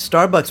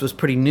 Starbucks was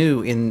pretty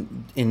new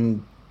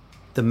in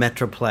the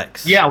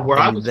Metroplex. Yeah, where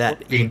I was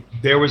working,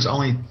 there was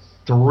only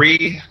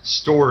 3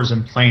 stores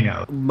in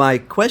Plano. My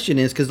question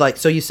is,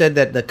 so you said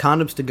that the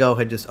Condoms to Go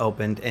had just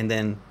opened, and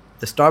then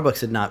the Starbucks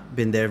had not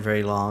been there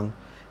very long.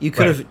 You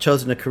could have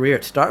chosen a career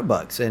at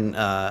Starbucks, and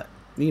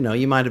you know,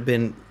 you might have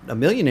been a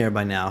millionaire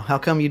by now. How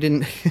come you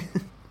didn't?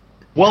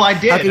 Well, I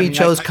did. How come you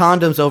chose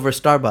condoms over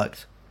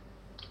Starbucks?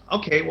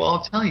 Okay, well,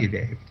 I'll tell you,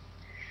 Dave.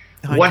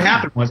 What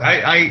happened was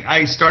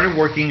I started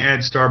working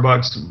at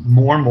Starbucks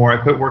more and more. I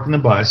quit working the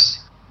bus.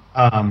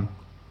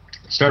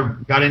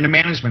 Got into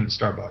management at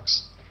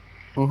Starbucks.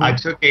 I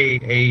took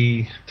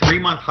a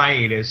 3-month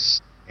hiatus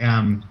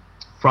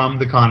from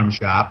the condom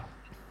shop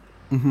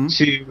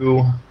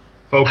to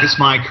focus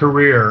my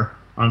career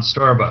on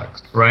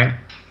Starbucks, right?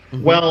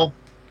 Well,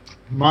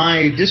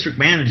 my district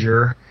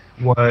manager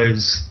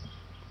was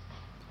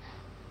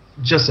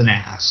just an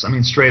ass. I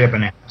mean, straight up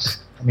an ass.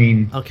 I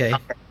mean,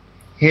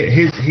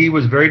 he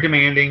was very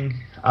demanding.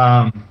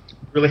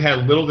 Really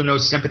had little to no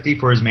sympathy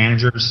for his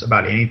managers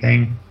about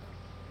anything.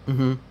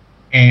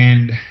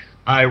 And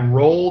I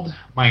rolled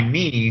my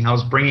knee. I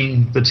was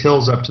bringing the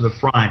tills up to the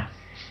front,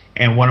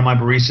 and one of my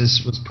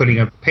baristas was putting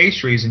up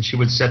pastries, and she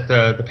would set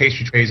the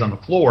pastry trays on the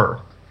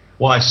floor.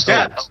 Well, I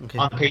stepped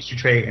on the pastry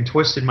tray and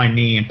twisted my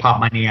knee and popped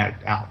my knee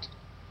out.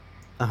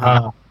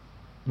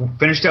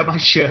 Finished up my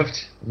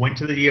shift, went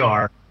to the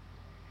ER,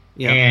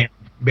 and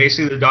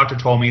basically the doctor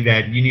told me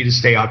that you need to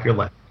stay off your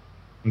leg.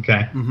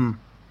 Okay.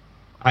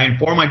 I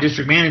informed my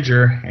district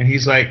manager, and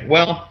he's like,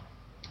 well,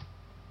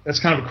 that's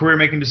kind of a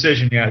career-making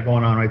decision you got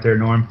going on right there,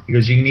 Norm.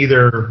 Because you can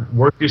either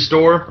work your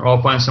store or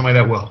I'll find somebody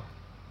that will.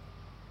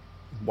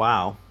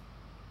 Wow.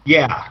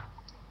 Yeah.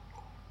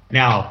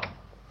 Now,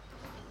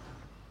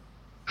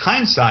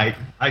 hindsight,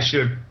 I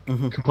should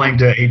have complained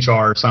to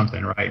HR or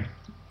something, right?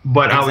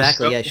 But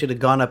Exactly. I should have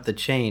gone up the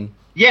chain.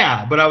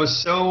 Yeah, but I was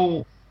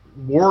so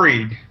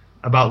worried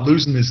about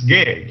losing this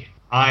gig.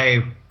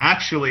 I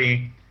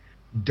actually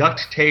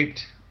duct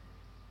taped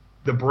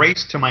the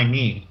brace to my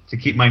knee to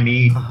keep my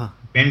knee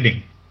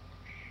bending.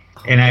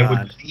 And I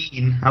would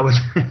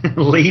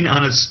lean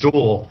on a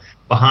stool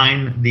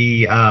behind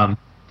the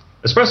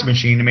espresso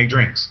machine to make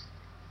drinks.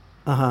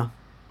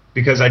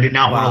 Because I did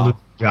not want to lose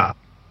the job.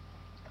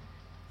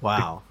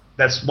 Wow.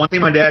 That's one thing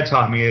my dad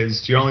taught me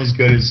is you're only as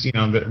good as,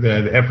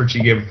 the effort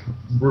you give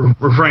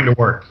referring to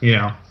work, He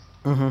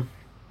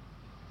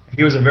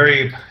was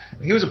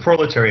a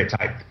proletariat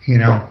type,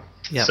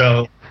 Yep.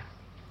 So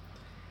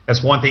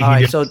that's one thing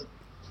he did. So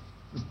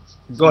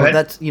go ahead.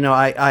 That's,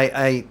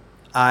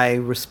 I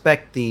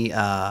respect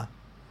the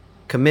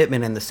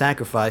commitment and the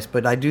sacrifice,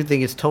 but I do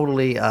think it's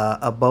totally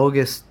a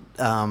bogus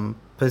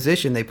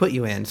position they put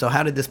you in. So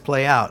how did this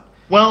play out?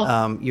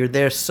 Well, you're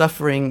there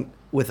suffering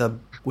with a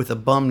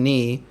bum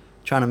knee,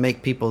 trying to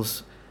make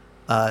people's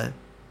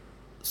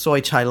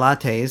soy chai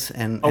lattes,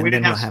 and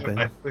then what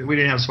happened? We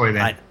didn't have soy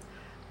then.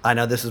 I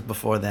know this is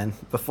before then,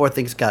 before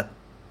things got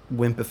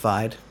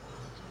wimpified.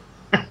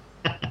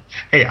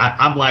 Hey,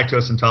 I'm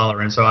lactose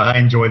intolerant, so I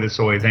enjoy the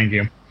soy. Thank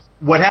you.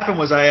 What happened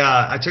was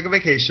I took a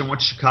vacation,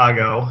 went to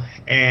Chicago,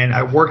 and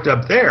I worked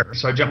up there.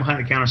 So I jumped behind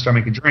the counter and started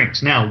making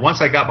drinks. Now,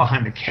 once I got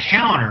behind the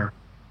counter,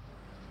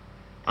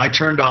 I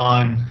turned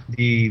on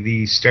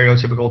the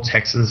stereotypical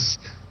Texas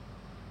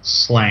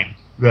slang,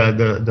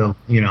 the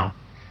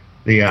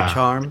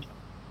charm.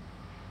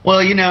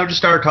 Well, just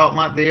started talking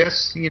like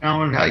this,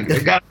 and I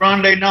got a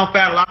grande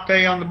no-fat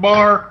latte on the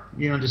bar,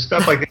 just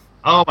stuff like that.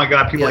 Oh my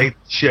God, people ate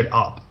shit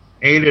up,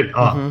 ate it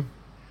up,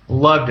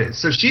 loved it.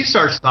 So she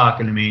starts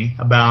talking to me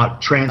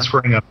about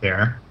transferring up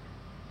there.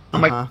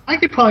 I'm like, I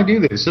could probably do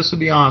this. This would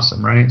be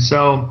awesome, right?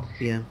 So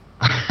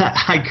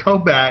I go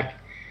back.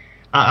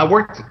 I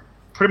worked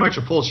pretty much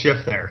a full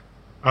shift there,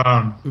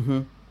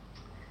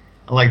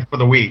 like for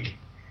the week.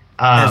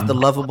 As the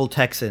lovable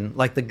Texan,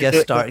 like the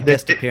guest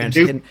appearance,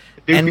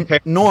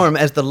 and Norm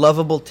as the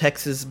lovable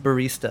Texas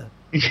barista.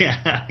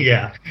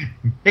 Yeah.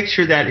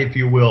 Picture that, if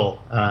you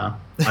will,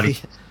 buddy.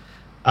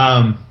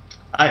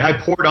 I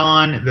poured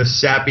on the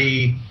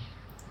sappy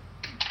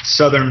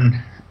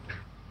Southern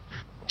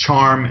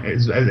charm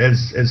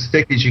as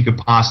thick as you could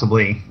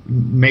possibly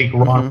make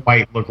Ron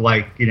White look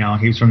like he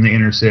was from the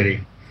inner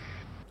city.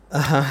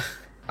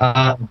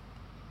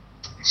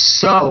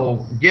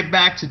 So get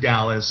back to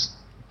Dallas.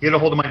 Get a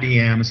hold of my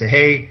DM and say,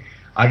 hey,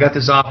 I got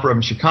this offer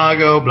in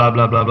Chicago, blah,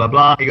 blah, blah, blah,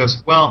 blah. He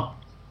goes, well,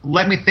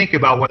 let me think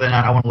about whether or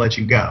not I want to let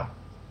you go.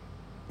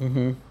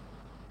 And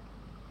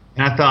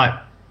I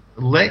thought,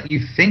 let you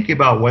think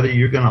about whether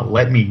you're going to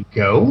let me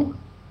go?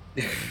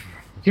 You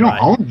don't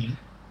own me,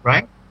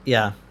 right?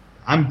 Yeah.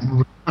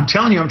 I'm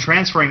telling you, I'm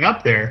transferring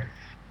up there.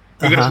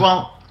 He goes,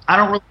 well, I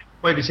don't really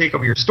want to take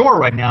over your store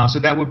right now, so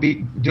that would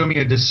be doing me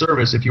a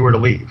disservice if you were to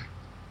leave.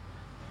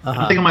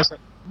 I'm thinking to myself,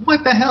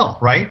 what the hell,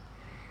 right?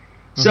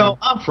 So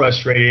I'm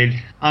frustrated.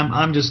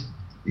 I'm just,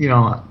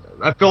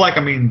 I feel like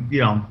I'm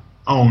being,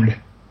 owned.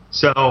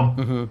 So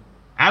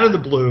out of the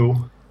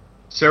blue,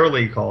 Sarah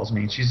Lee calls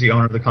me. She's the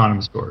owner of the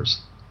condom stores.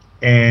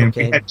 And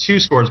we had 2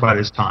 stores by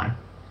this time.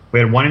 We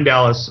had one in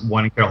Dallas,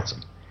 one in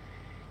Carrollton.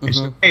 And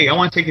she said, hey, I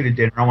want to take you to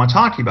dinner. I want to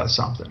talk to you about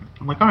something.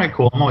 I'm like, all right,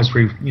 cool. I'm always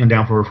free,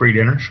 down for a free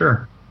dinner.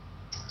 Sure.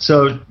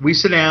 So we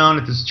sit down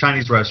at this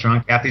Chinese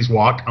restaurant. Kathy's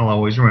Walk, I'll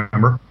always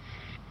remember.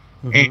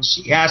 And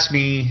she asked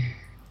me,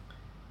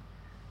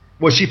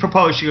 she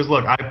proposed, she goes,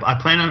 look, I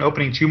plan on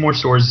opening 2 more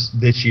stores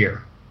this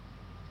year.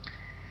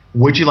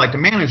 Would you like to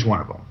manage one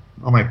of them?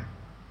 I'm like,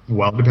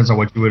 well, it depends on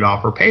what you would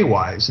offer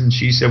pay-wise. And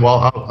she said,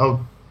 well,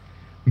 I'll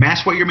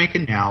match what you're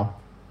making now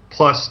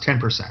plus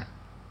 10%.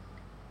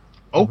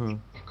 Oh,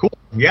 cool.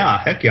 Yeah,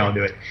 heck yeah, I'll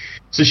do it.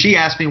 So she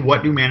asked me,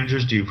 what do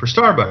managers do for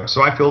Starbucks?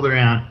 So I filled her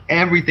in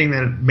everything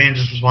that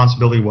manager's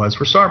responsibility was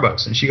for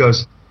Starbucks. And she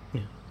goes,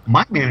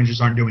 my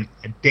managers aren't doing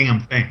a damn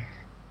thing.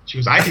 She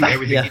goes, I do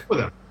everything for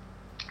them.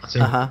 I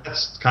said,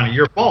 that's kind of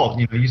your fault.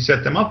 You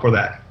set them up for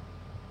that.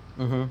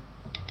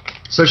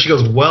 So she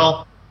goes,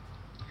 well,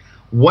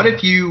 what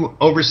if you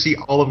oversee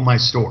all of my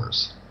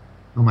stores?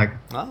 I'm like,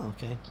 oh,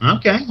 okay.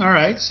 Okay, all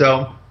right.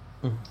 So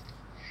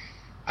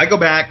I go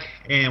back,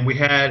 and we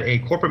had a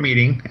corporate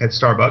meeting at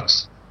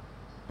Starbucks.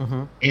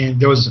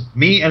 And there was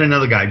me and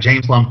another guy,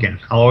 James Lumpkin.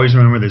 I'll always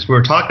remember this. We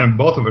were talking,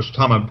 both of us were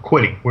talking about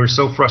quitting. We were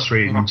so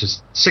frustrated and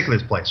just sick of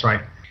this place, right?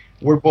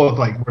 We're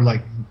like,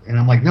 and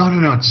I'm like, no,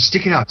 just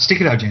stick it out,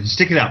 James,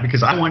 stick it out,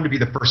 because I wanted to be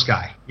the first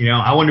guy.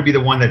 I wanted to be the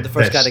one that the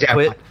first guy to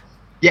quit.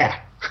 Yeah.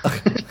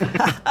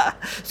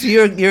 So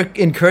you're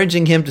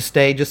encouraging him to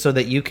stay just so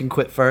that you can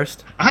quit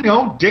first? I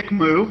know, dick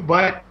move,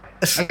 but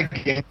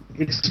again,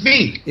 it's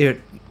me.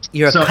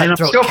 You're a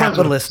cutthroat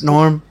capitalist,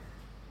 Norm.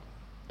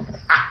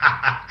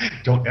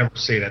 Don't ever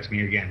say that to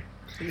me again.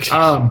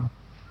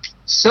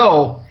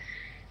 So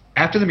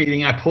after the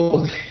meeting, I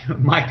pulled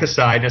Mike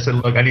aside and I said,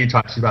 look, I need to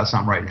talk to you about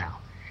something right now.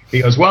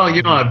 He goes, well,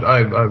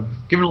 I've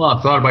given a lot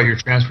of thought about your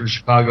transfer to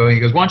Chicago. And he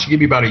goes, why don't you give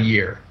me about a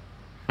year?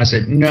 I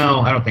said, no,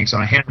 I don't think so.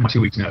 And I handed him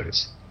 2 weeks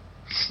notice.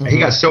 And he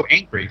got so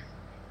angry.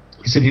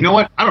 He said, you know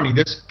what? I don't need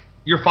this.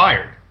 You're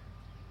fired.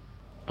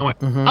 I went,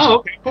 oh,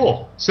 okay,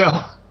 cool. So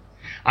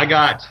I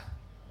got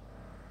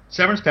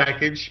severance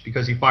package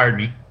because he fired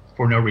me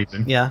for no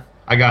reason. Yeah.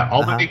 I got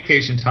all my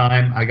vacation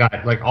time. I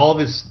got like all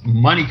this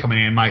money coming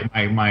in,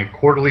 my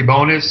quarterly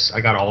bonus.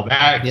 I got all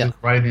that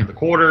right at the end of the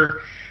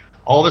quarter.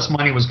 All this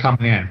money was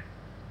coming in.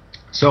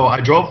 So I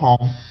drove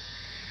home,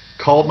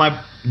 called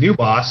my new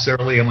boss,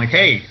 Sarah Lee. I'm like,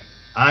 hey,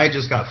 I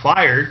just got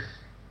fired.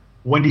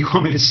 When do you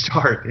want me to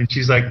start? And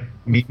she's like,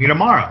 meet me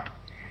tomorrow.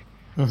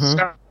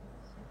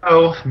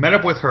 So met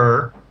up with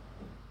her.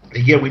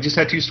 Again, we just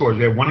had 2 stores.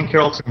 We had one in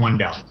Carrollton, one in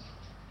Dallas.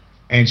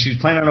 And she was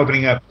planning on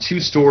opening up 2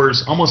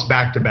 stores almost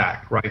back to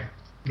back, right?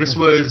 This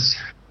was,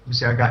 let me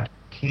see, I got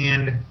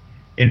canned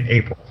in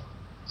April.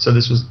 So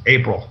this was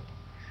April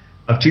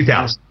of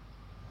 2000.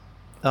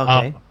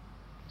 Okay.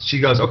 She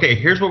goes, okay,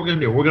 here's what we're going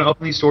to do. We're going to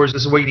open these stores.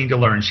 This is what you need to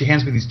learn. She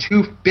hands me these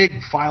 2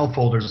 big file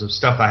folders of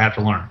stuff I have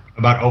to learn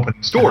about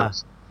opening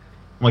stores.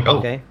 I'm like,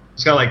 okay.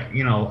 It's got like,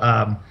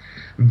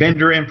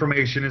 vendor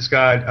information. It's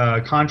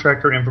got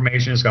contractor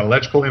information. It's got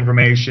electrical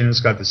information. It's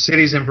got the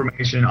city's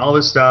information, all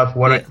this stuff,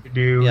 what I can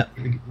do,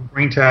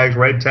 green tags,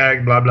 red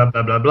tag, blah, blah,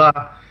 blah, blah,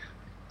 blah.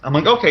 I'm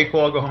like, okay,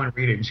 cool. I'll go home and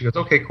read it. And she goes,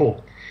 okay,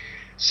 cool.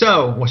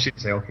 So, well, she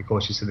didn't say, okay, cool.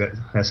 She said,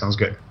 that sounds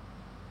good.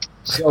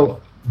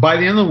 So by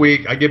the end of the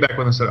week, I get back with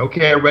her and said,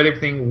 okay, I read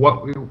everything.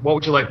 What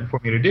would you like for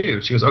me to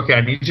do? She goes, okay,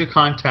 I need you to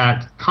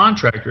contact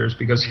contractors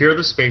because here are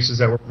the spaces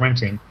that we're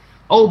renting.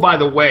 Oh, by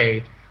the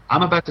way,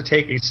 I'm about to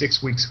take a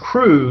 6 weeks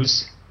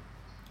cruise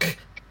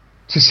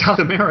to South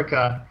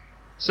America,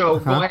 so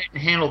go ahead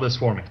and handle this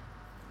for me.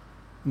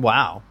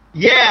 Wow.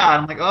 Yeah,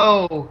 I'm like,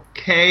 oh,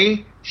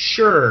 okay,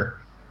 sure.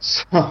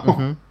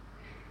 So,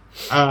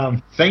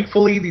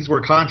 thankfully, these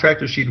were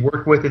contractors she'd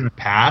worked with in the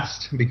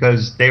past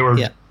because they were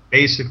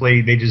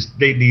basically they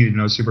needed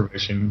no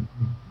supervision,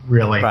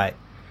 really. Right.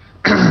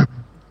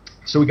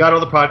 So we got all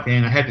the product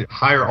in. I had to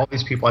hire all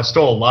these people. I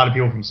stole a lot of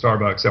people from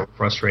Starbucks that were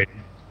frustrated.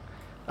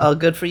 Oh,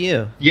 good for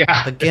you.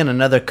 Yeah. Again,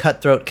 another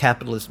cutthroat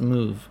capitalist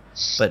move,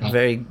 but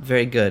very,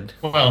 very good.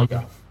 Well,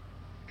 yeah.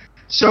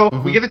 So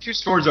we get the 2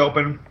 stores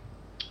open.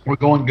 We're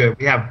going good.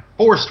 We have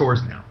 4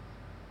 stores now.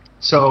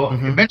 So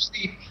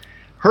eventually,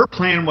 her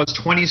plan was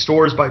 20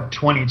 stores by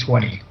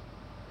 2020.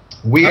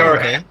 We're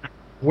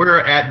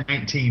at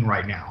 19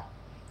 right now.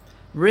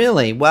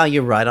 Really? Wow,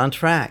 you're right on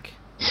track.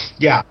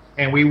 Yeah,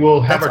 and we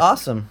will have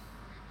awesome.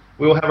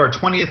 We will have our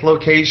 20th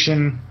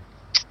location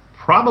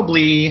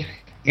probably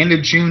end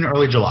of June,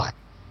 early July.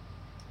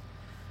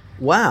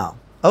 Wow.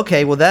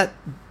 Okay, well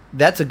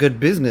that's a good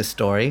business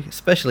story,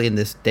 especially in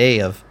this day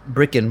of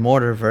brick and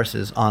mortar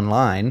versus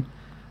online.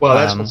 Well,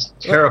 that's what's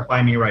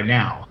terrifying me right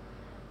now.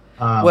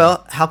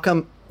 Well, how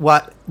come?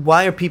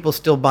 Why are people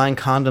still buying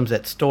condoms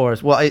at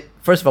stores? Well,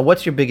 first of all,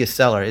 what's your biggest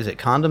seller? Is it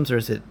condoms or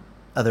is it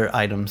other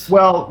items?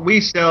 Well, we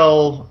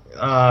sell,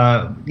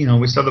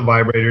 we sell the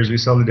vibrators, we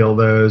sell the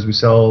dildos, we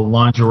sell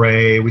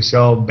lingerie, we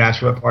sell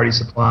bachelorette party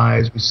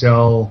supplies, we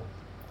sell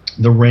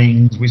the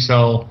rings, we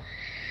sell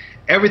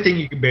everything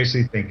you can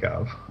basically think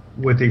of,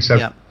 with the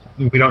exception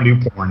we don't do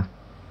porn.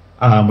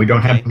 We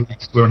don't have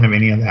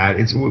any of that.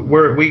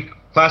 We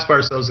classify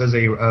ourselves as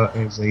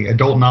a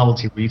adult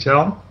novelty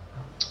retail.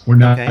 We're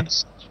not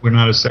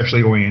a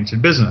sexually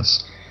oriented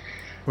business.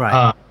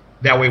 Right.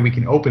 That way we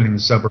can open in the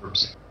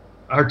suburbs.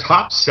 Our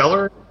top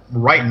seller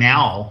right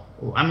now,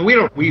 I mean, we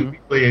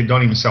really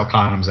don't even sell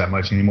condoms that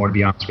much anymore, to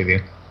be honest with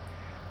you.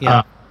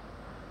 Yeah.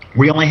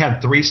 We only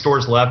have 3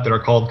 stores left that are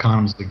called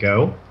Condoms to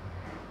Go.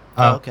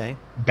 Okay.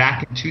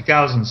 Back in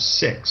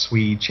 2006,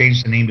 we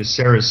changed the name to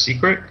Sarah's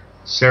Secret.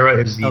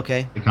 Sarah is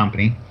the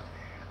company.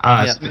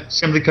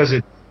 Simply because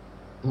a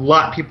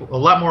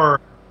lot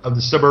more of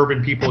the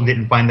suburban people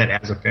didn't find that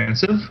as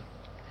offensive.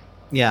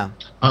 Yeah.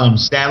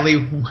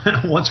 Sadly,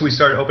 once we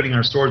started opening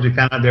our stores, we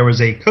found out there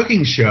was a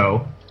cooking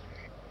show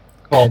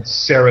called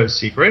Sarah's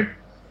Secret.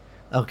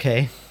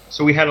 Okay.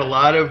 So we had a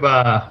lot of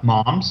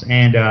moms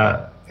and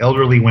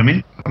elderly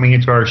women coming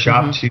into our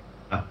shop to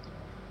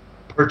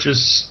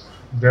purchase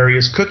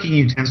various cooking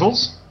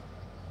utensils.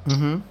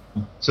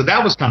 So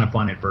that was kind of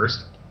fun at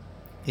first.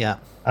 Yeah.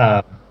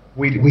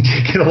 We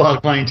did get a lot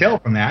of clientele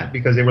from that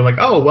because they were like,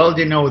 "Oh, well,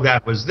 didn't know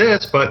that was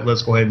this, but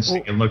let's go ahead and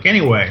see and look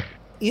anyway."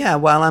 Yeah,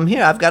 while I'm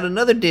here, I've got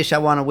another dish I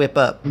want to whip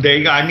up. There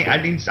you go.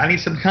 I need some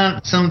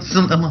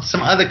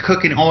other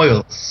cooking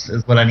oils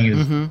is what I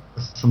need.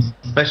 Some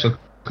special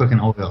cooking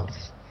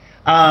oils.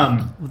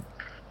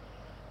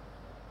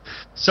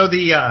 So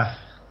the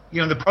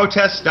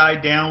protests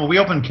died down. When we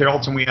opened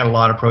Carrollton, we had a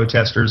lot of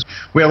protesters.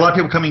 We had a lot of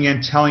people coming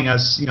in telling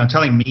us,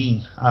 telling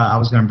me I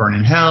was going to burn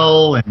in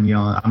hell, and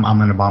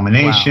I'm an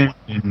abomination,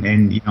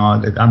 and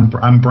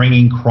I'm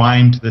bringing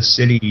crime to the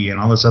city and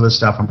all this other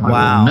stuff. I'm like,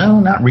 well, no,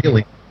 not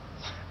really.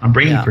 I'm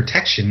bringing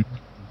protection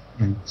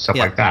and stuff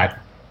like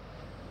that.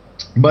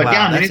 But Wow,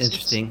 yeah, I mean, that's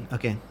interesting.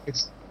 Okay.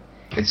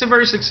 It's a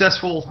very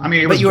successful. I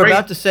mean, it But was you were great.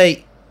 about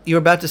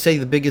to say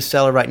the biggest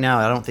seller right now.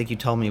 I don't think you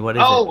told me. What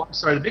is it? Oh, I'm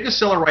sorry. The biggest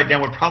seller right now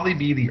would probably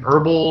be the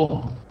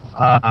herbal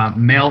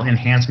male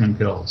enhancement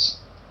pills.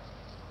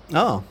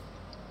 Oh,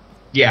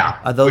 Yeah.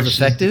 are those which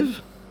is-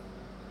 effective?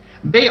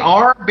 They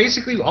are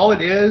basically all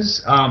it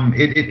is.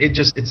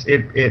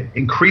 It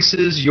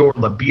increases your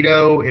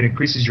libido. It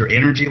increases your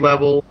energy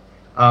level.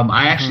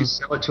 I actually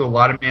sell it to a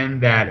lot of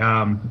men that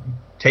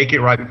take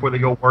it right before they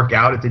go work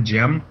out at the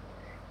gym.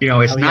 You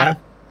know, it's Oh, not yeah?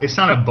 it's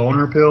not a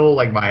boner pill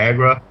like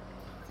Viagra.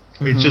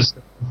 It's just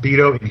a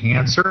libido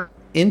enhancer.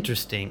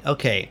 Interesting.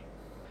 Okay.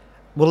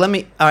 Well, let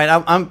me. All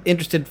right, I'm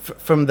interested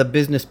from the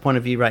business point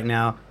of view right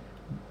now,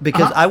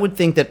 because I would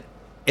think that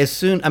as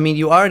soon. I mean,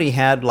 you already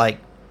had like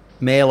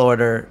mail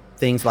order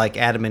things like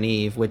Adam and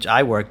Eve, which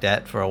I worked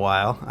at for a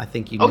while. I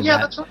think you knew Oh yeah,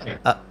 that.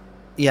 that's right.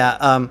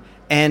 Yeah.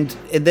 And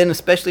then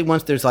especially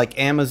once there's like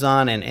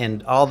Amazon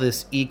and all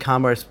this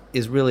e-commerce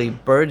is really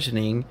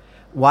burgeoning,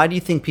 why do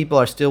you think people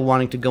are still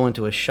wanting to go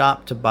into a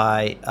shop to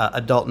buy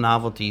adult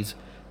novelties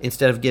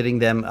instead of getting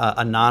them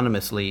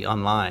anonymously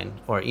online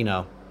or, you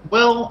know?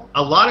 Well,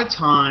 a lot of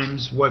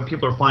times what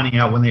people are finding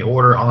out when they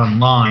order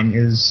online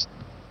is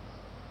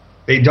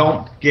they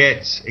don't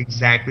get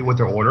exactly what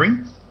they're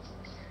ordering.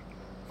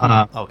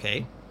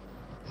 Okay.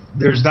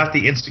 There's not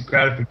the instant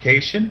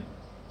gratification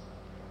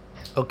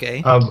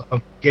Okay.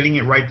 of getting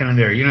it right then and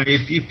there. You know,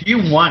 if you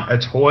want a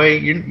toy,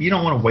 you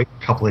don't want to wait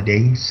a couple of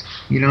days.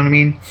 You know what I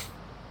mean?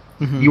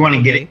 You want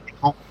to get it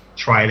home,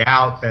 try it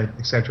out, et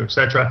cetera, et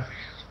cetera.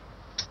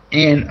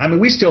 And, I mean,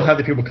 we still have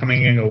the people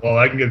coming in and go, well,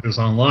 I can get this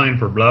online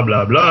for blah,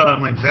 blah, blah.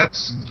 I'm like,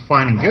 that's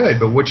fine and good.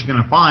 But what you're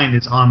going to find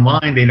is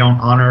online they don't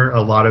honor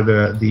a lot of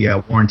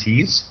the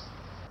warranties.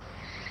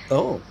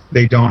 Oh.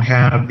 They don't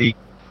have the,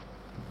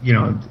 you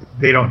know,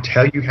 they don't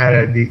tell you how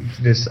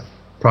this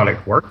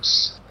product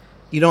works.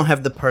 You don't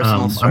have the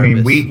personal service. I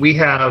mean, we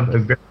have a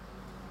very,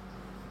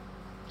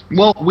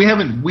 well, we have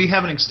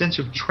an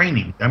extensive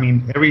training. I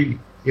mean, every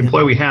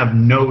employee we have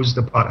knows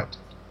the product.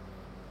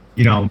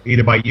 You know,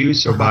 either by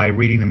use or by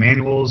reading the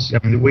manuals.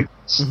 I mean,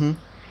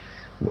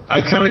 I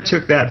kind of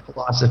took that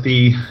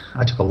philosophy.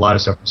 I took a lot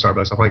of stuff from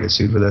Starbucks. I'll probably get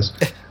sued for this.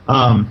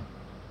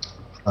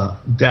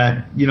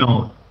 That, you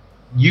know,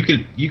 you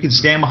could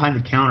stand behind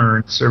the counter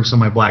and serve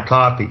somebody black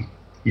coffee,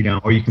 you know,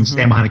 or you can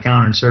stand behind the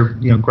counter and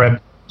serve, you know,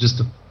 grab just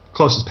the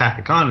closest pack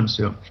of condoms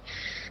to them.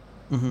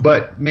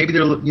 But maybe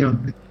they're, you know,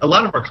 a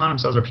lot of our condom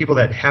sales are people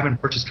that haven't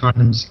purchased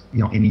condoms, you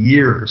know, in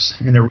years,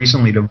 and they're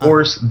recently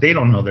divorced. They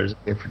don't know there's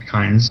different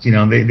kinds, you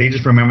know. They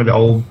just remember the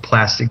old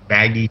plastic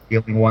baggy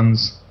feeling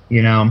ones,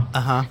 you know.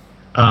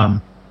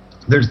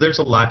 There's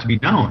a lot to be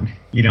known,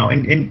 you know,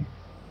 and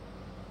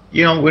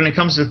you know, when it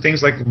comes to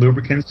things like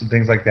lubricants and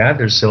things like that,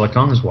 there's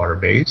silicone, there's water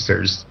based,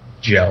 there's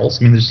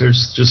gels. I mean,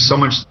 there's just so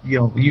much, you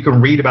know. You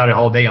can read about it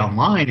all day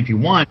online if you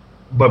want,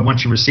 but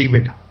once you receive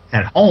it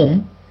at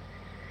home,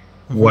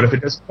 what if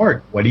it doesn't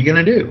work? What are you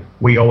going to do?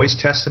 We always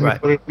test them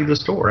before they leave the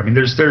store. I mean,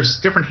 there's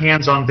different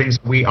hands-on things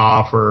we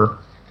offer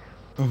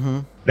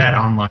that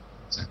online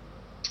isn't.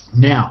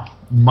 Now,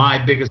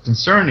 my biggest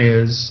concern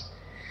is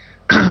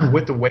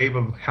with the wave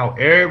of how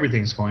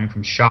everything's going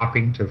from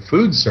shopping to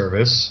food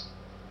service,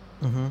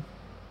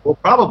 we'll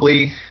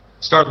probably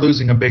start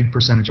losing a big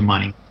percentage of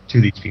money to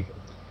these people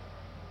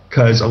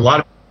because a lot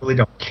of people really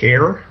don't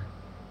care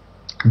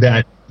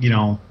that, you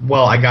know,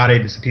 well, I got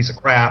it, it's a piece of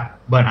crap,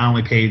 but I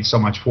only paid so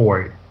much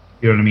for it.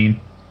 You know what I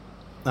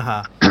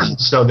mean?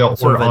 So they'll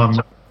Sort order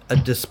of a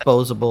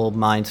disposable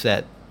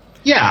mindset.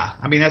 Yeah,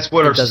 I mean, that's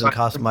what our doesn't society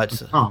cost much.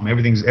 has become.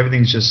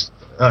 Everything's just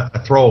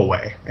a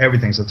throwaway.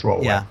 Everything's a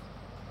throwaway. Yeah.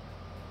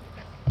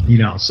 You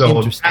know, so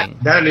Interesting.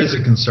 that is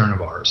a concern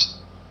of ours.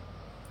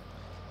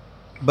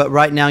 But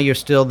right now,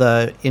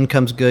 the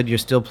income's good. You're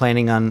still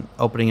planning on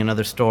opening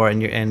another store,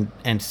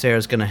 and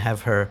Sarah's going to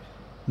have her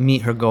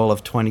meet her goal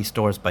of 20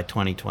 stores by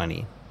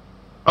 2020.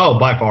 Oh,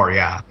 by far,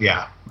 yeah.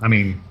 I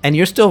mean, and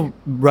you're still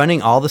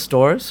running all the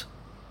stores?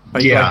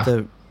 Are you Yeah. like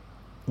the?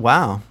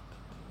 Wow.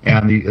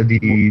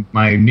 and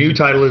my new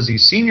title is the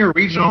Senior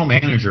Regional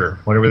Manager,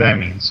 whatever that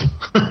means.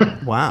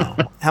 Wow.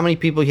 How many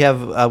people you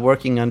have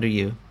working under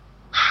you?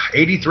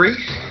 83.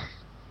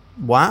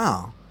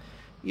 Wow.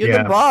 You're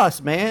Yeah. the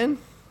boss, man.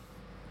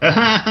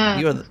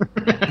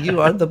 You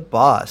are the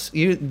boss.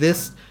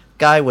 This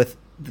guy with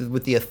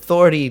the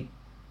authority,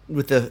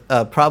 with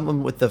the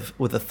problem with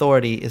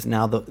authority is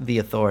now the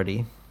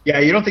authority. Yeah,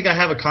 you don't think I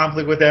have a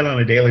conflict with that on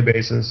a daily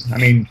basis? I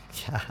mean,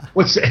 Yeah.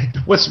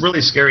 what's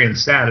really scary and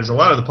sad is a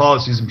lot of the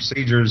policies and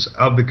procedures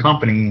of the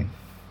company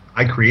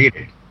I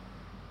created.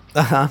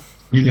 Uh-huh.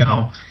 You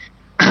know,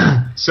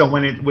 so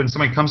when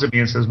somebody comes to me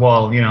and says,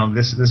 "Well, you know,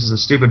 this is a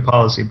stupid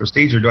policy and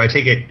procedure," do I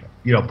take it,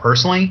 you know,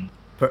 personally?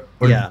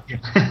 Or Yeah.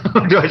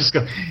 do I just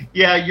go,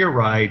 "Yeah, you're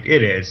right.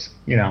 It is."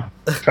 You know,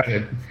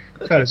 try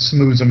to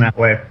smooth them that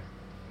way.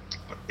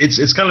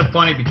 It's kind of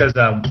funny because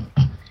not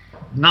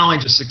only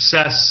just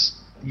success,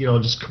 you know,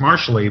 just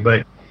commercially,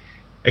 but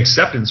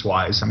acceptance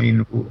wise. I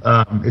mean,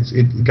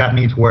 it got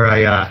me to where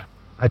I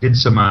did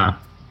some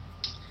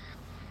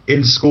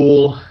in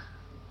school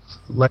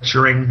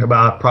lecturing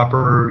about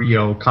proper,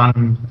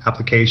 condom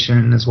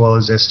application as well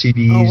as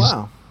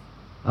STDs.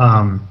 Oh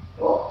wow.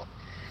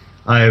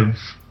 I've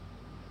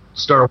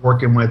started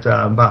working with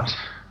about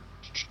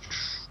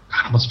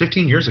almost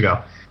 15 years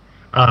ago,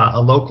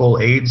 a local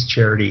AIDS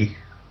charity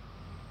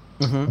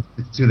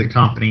through the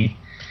company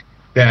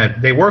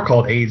that they were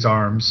called AIDS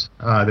Arms.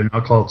 They're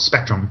now called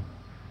Spectrum,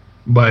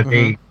 but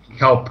they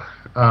help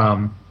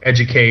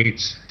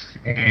educate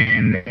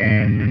and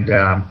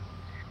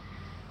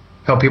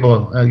help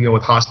people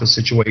with hospice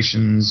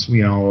situations,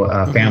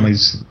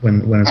 families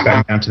when it's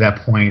gotten down to that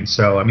point.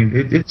 So I mean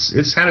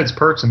it's had its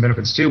perks and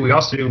benefits too. We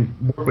also do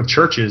work with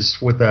churches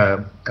with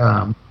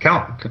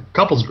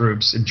couples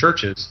groups in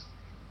churches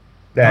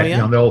that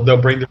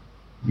they'll bring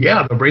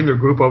their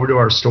group over to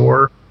our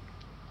store.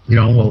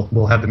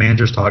 We'll have the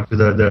managers talk to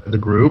the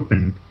group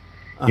and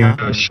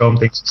show them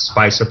things to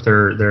spice up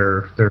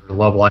their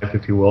love life,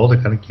 if you will, to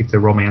kind of keep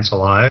their romance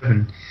alive.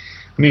 And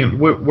I mean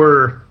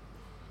we're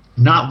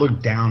not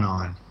looked down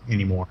on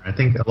anymore. I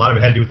think a lot of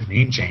it had to do with the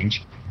name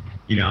change,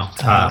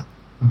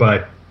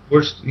 but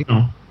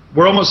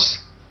we're almost,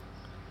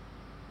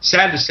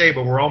 sad to say,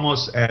 but we're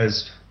almost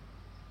as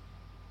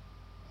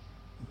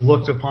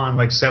looked upon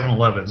like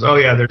 7-Elevens. Oh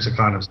yeah, there's a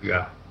condoms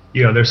guy.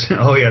 There's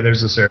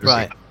there's a service.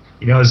 Right.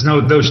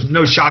 There's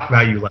no shock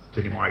value left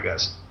anymore, I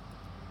guess.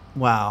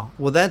 Wow.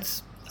 Well,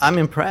 I'm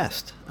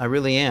impressed. I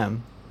really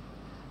am.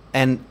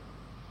 And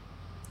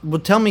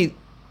well, tell me,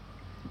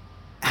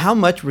 how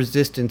much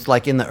resistance,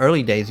 like in the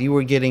early days, you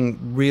were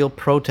getting real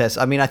protests?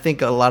 I mean, I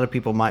think a lot of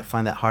people might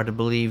find that hard to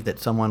believe that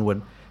someone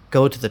would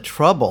go to the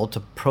trouble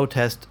to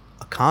protest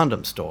a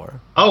condom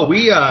store. Oh,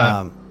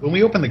 when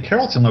we opened the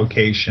Carrollton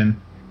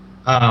location,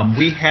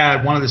 we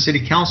had one of the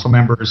city council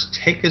members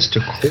take us to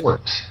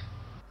court.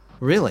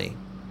 Really?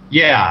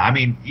 Yeah, I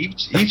mean,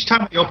 each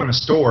time we open a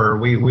store,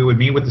 we would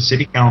meet with the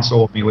city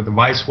council, meet with the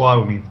vice squad,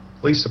 we'd meet with the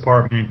police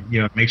department,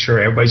 make sure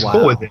everybody's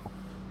cool with it.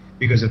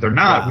 Because if they're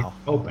not, we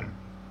open.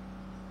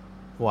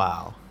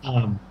 Wow.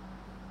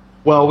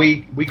 Well,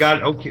 we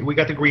got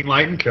the green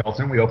light in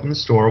Carrollton. We opened the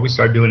store. We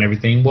started doing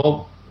everything.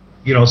 Well,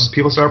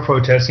 people started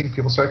protesting.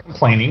 People started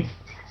complaining.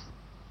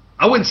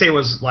 I wouldn't say it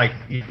was like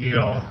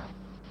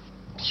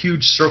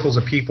huge circles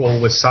of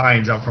people with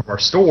signs out from our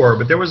store,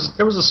 but there was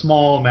a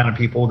small amount of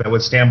people that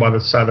would stand by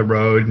the side of the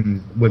road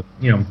and with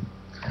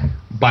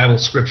Bible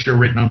scripture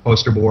written on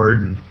poster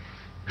board, and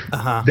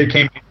they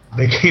came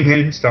in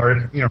and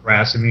started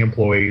harassing the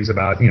employees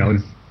about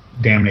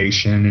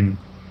damnation and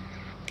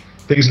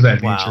things of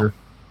that nature.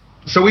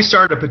 So we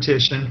started a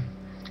petition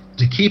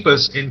to keep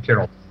us in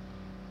Carrollton.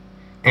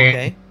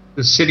 And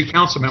the city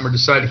council member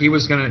decided he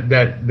was going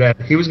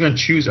to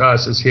choose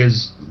us as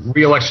his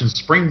re-election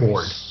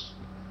springboard.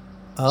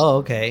 Oh,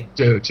 okay.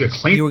 To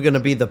clean. You were going to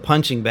be the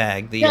punching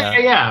bag.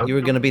 Yeah. You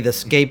were going to be the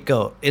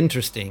scapegoat.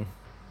 Interesting.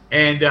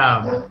 And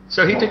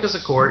so he took us to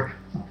court,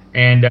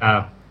 and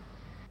I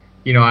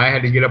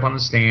had to get up on the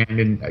stand,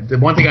 and the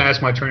one thing I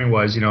asked my attorney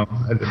was,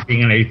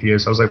 being an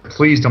atheist, I was like,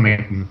 please don't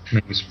make me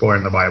swear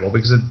in the Bible,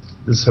 because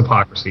it's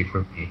hypocrisy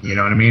for me. You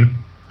know what I mean?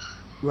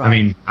 Right. I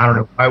mean, I don't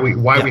know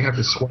why we have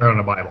to swear on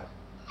the Bible.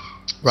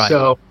 Right.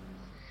 So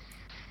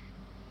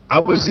I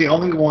was the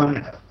only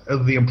one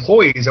of the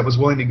employees that was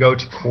willing to go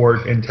to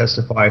court and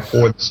testify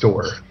for the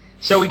store.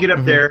 So we get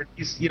up there.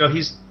 He's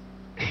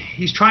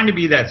trying to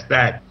be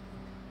that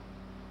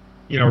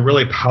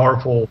really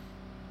powerful,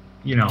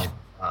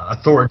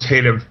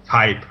 authoritative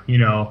type,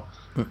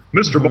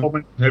 Mr.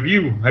 Bowman, have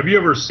you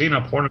ever seen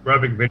a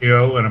pornographic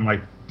video? And I'm like,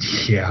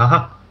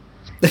 yeah,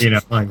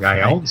 like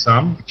I own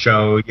some.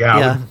 So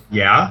yeah.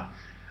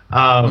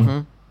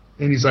 And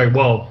he's like,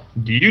 well,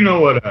 do you know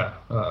what a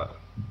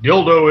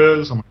dildo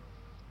is? I'm like,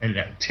 and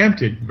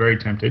very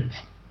tempted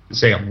to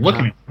say I'm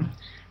looking at him,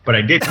 but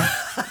I didn't.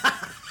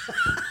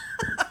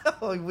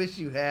 I wish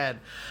you had.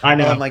 I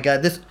know. Oh my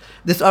God, this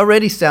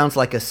already sounds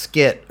like a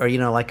skit, or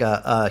like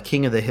a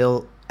King of the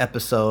Hill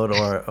episode,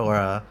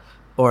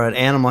 or an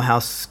Animal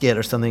House skit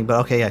or something.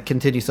 But okay,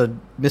 continue. So,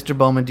 Mr.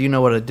 Bowman, do you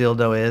know what a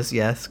dildo is?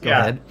 Yes, go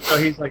ahead. So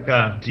he's like,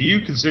 do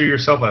you consider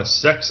yourself a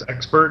sex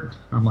expert?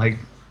 I'm like,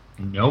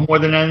 no more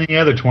than any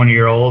other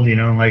 20-year-old.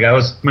 Like I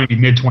was maybe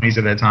mid-20s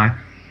at that time.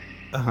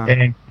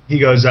 And he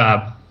goes,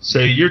 so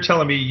you're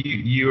telling me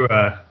you're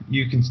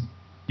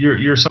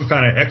some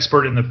kind of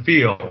expert in the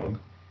field?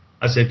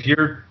 I said, if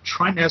you're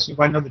trying to ask me if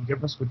I know the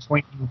difference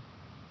between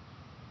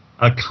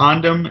a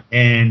condom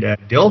and a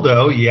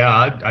dildo,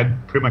 yeah,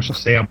 I'd pretty much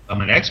say I'm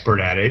an expert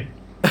at it.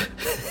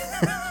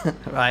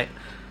 Right.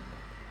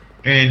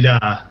 And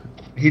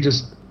he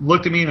just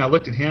looked at me, and I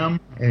looked at him,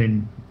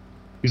 and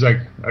he's like,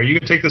 are you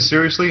going to take this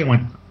seriously? I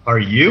went, are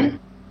you?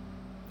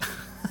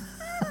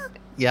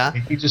 Yeah.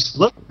 And he just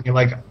looked at me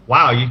like,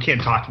 wow, you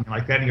can't talk to me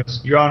like that. And he goes,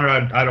 Your Honor,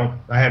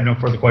 I have no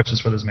further questions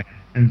for this man.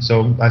 And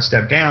so I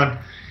stepped down.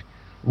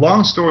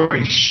 Long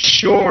story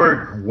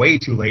short, way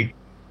too late.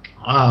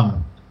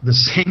 The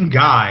same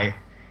guy,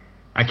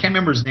 I can't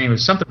remember his name, it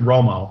was something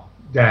Romo,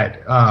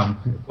 that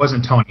it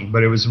wasn't Tony,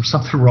 but it was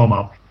something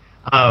Romo.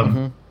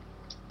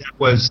 that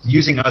was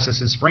using us as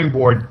his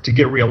springboard to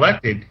get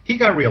reelected. He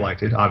got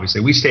reelected,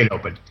 obviously. We stayed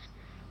open.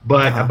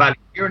 But about a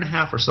year and a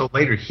half or so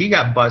later, he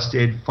got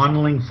busted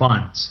funneling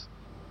funds.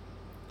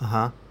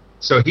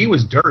 So he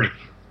was dirty.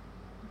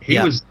 He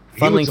was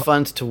funneling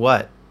funds to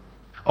what?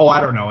 Oh,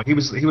 I don't know. He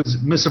was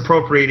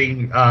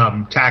misappropriating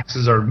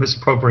taxes or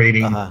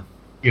misappropriating,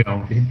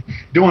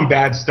 doing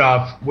bad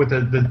stuff with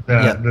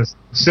the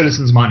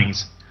citizens'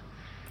 monies.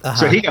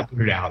 So he got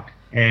booted out,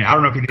 and I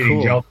don't know if he did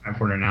any jail time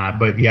for it or not.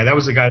 But yeah, that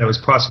was the guy that was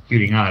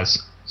prosecuting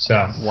us.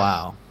 So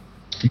wow.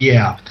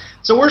 Yeah.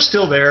 So we're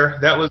still there.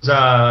 That was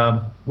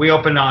we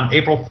opened on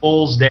April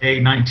Fool's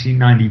Day,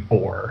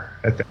 1994,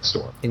 at that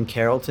store in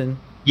Carrollton.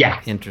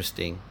 Yeah.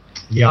 Interesting.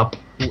 Yep.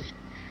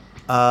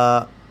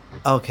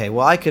 Okay.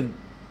 Well, I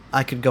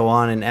could go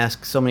on and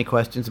ask so many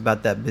questions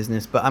about that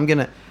business, but I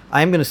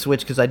am gonna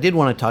switch because I did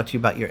want to talk to you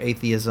about your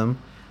atheism.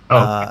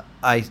 Because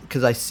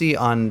I see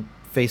on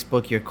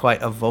Facebook you're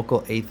quite a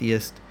vocal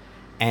atheist,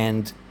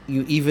 and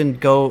you even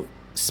go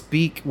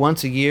speak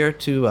once a year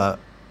to a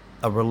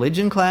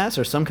religion class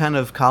or some kind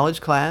of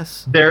college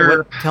class.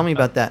 Tell me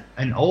about that.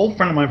 An old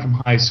friend of mine from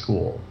high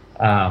school,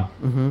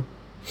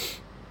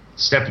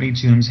 Stephanie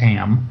Toombs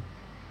Ham,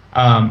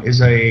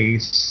 is a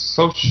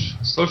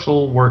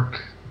social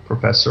work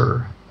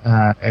professor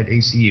at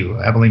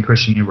ACU, Abilene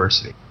Christian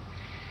University.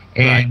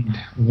 And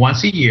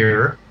once a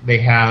year, they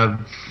have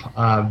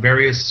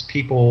various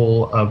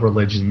people of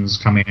religions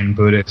come in,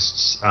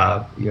 Buddhists,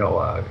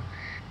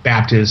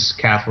 Baptists,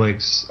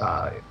 Catholics,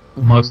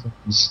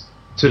 Muslims,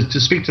 to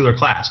speak to their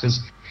class.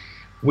 Because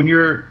when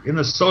you're in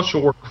the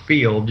social work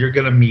field, you're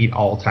going to meet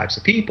all types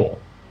of people.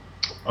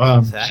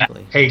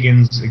 Exactly.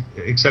 Pagans,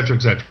 et cetera,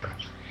 et cetera.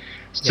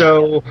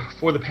 So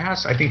for the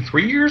past, I think 4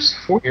 years,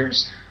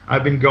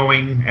 I've been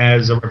going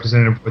as a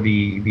representative for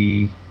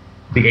the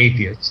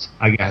atheists,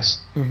 I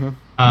guess.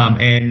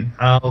 And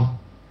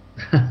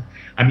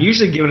I'm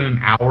usually given an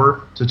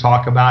hour to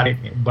talk about it,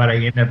 but I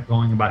end up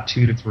going about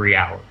 2 to 3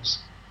 hours.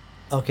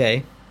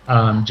 Okay.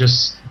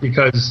 Just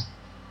because,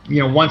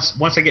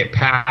 once I get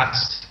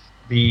past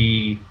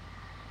the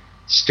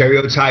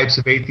stereotypes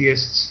of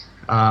atheists,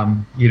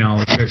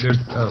 there's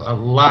a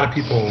lot of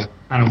people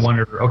kind of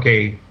wonder,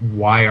 okay,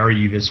 why are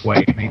you this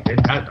way?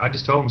 And I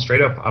just tell them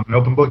straight up, I'm an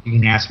open book. You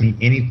can ask me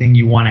anything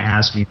you want to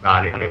ask me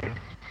about it.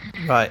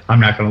 Right. I'm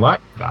not going to lie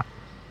about it.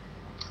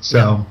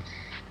 So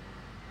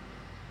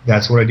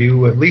that's what I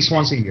do at least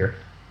once a year.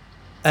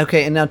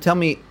 Okay, and now tell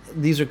me,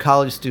 these are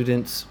college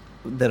students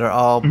that are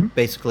all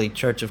basically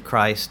Church of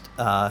Christ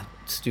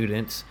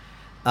students,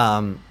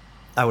 I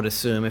would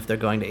assume, if they're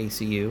going to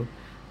ACU.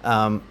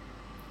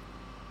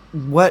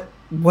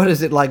 What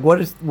is it like?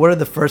 What are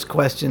the first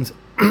questions?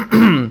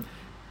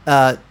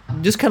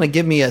 Just kind of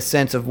give me a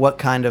sense of what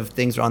kind of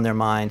things are on their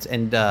minds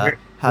and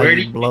how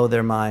you blow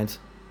their minds.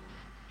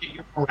 Get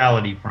your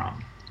morality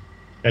from?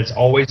 That's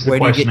always the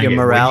question. Where do you get your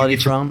morality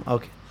from?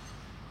 Okay.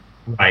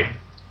 Right.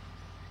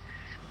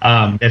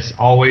 That's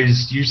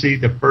always usually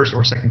the first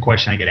or second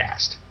question I get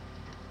asked.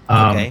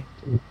 Okay.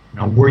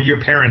 Were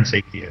your parents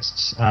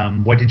atheists?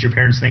 What did your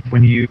parents think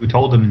when you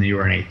told them that you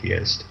were an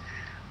atheist?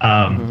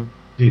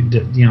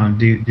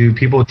 Do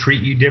people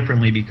treat you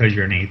differently because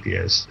you're an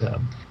atheist?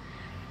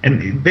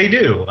 And they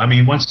do. I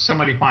mean, once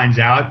somebody finds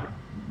out,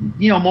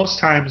 most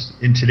times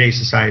in today's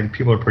society,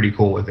 people are pretty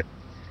cool with it.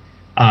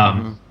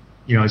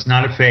 It's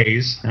not a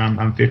phase.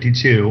 I'm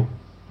 52,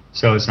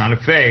 so it's not a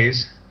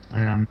phase.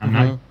 I'm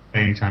not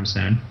anytime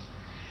soon.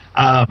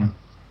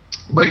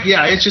 But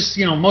yeah, it's just,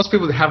 most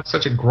people have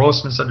such a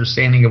gross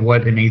misunderstanding of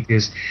what an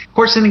atheist. Of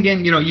course, then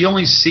again, you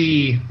only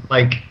see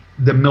like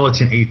the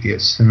militant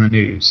atheists in the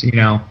news. You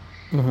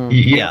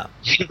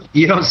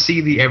don't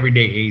see the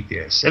everyday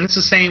atheists, and it's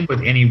the same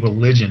with any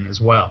religion as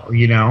well.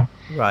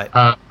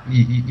 Right.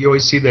 You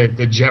always see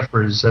the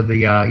Jeffers of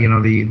the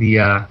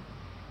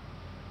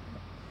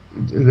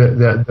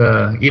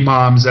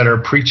imams that are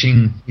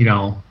preaching,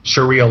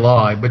 Sharia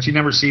law, but you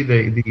never see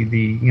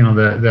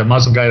the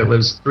Muslim guy that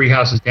lives 3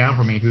 houses down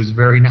from me, who's a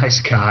very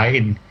nice guy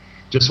and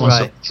just wants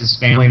to raise his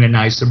family in a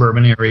nice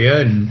suburban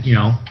area, and you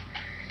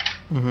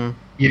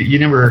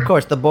never. Of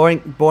course, the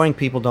boring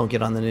people don't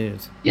get on the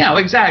news. Yeah,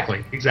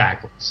 exactly.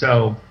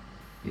 So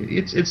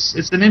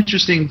it's an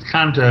interesting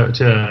kind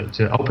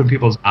to open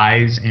people's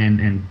eyes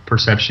and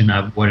perception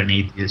of what an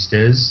atheist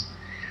is.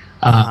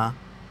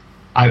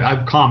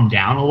 I've calmed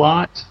down a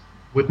lot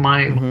with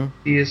my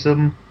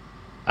atheism.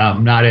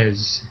 Not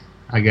as,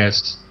 I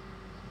guess,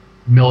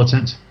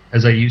 militant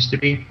as I used to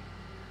be.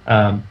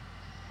 Well,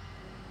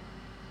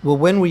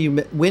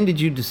 when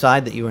did you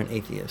decide that you were an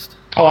atheist?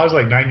 Oh, I was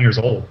like 9 years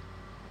old.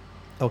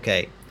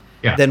 Okay.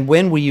 Yeah. Then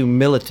when were you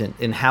militant,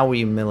 and how were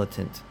you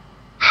militant?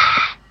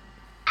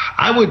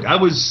 I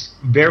was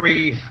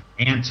very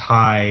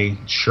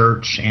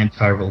anti-church,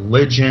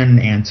 anti-religion,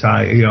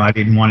 I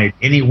didn't want it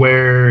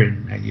anywhere,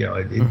 and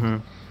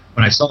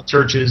when I saw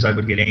churches, I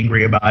would get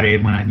angry about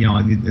it. When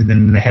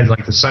then they had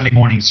like the Sunday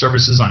morning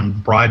services on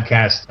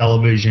broadcast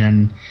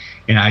television,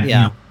 and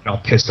I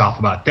pissed off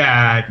about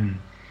that, and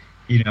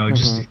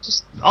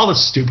just all the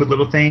stupid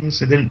little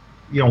things. And then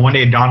one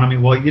day it dawned on me,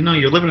 well,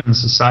 you're living in a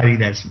society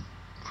that's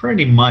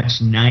pretty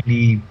much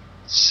 96%,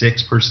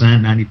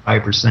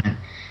 95%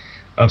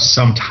 of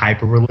some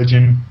type of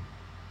religion.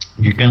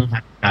 You're going to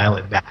have to dial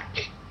it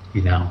back,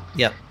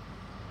 Yep.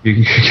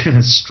 You're going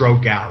to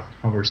stroke out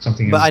over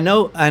something. But I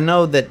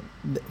know that.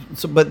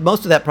 So, but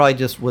most of that probably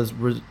just was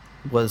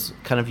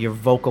kind of your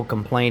vocal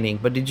complaining.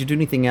 But did you do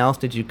anything else?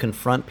 Did you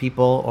confront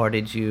people, or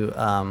did you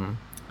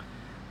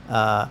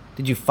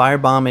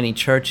firebomb any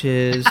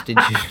churches? Did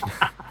you?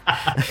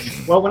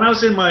 Well, when I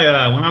was in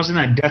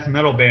that death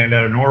metal band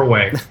out of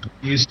Norway,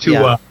 we used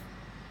to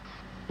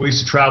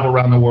travel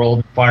around the world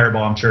and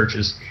firebomb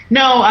churches.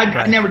 No,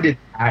 I never did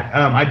that.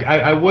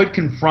 I would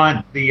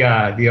confront the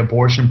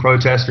abortion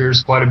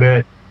protesters quite a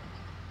bit.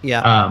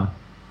 Yeah.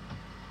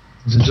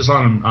 Just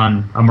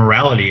on a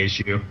morality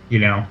issue,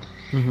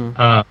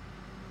 Mm-hmm.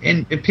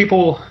 And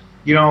people,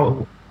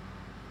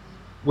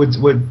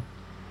 would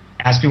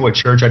ask me what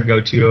church I'd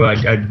go to.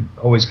 I'd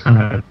always kind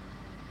of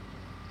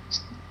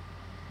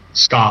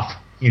scoff,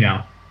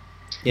 Yeah.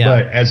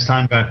 But as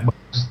time got,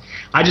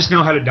 I just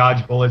know how to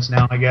dodge bullets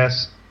now, I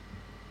guess.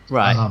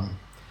 Right.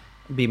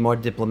 Be more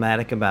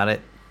diplomatic about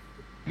it.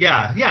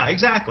 Yeah,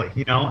 exactly.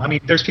 I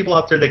mean, there's people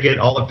out there that get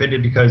all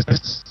offended because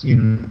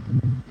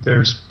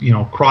there's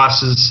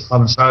crosses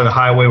on the side of the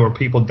highway where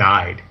people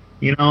died.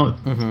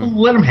 Mm-hmm.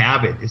 Let them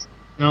have it.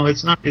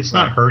 It's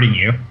not hurting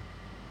you.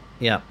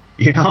 Yeah.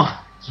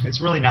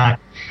 It's really not.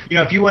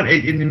 If you want,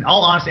 in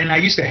all honesty, and I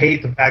used to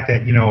hate the fact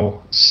that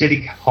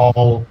City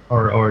Hall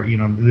or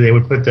they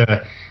would put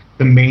the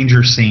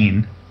manger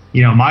scene.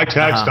 My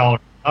tax dollar,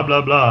 blah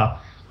blah blah.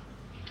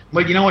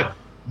 But you know what?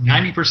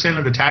 90%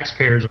 of the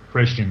taxpayers are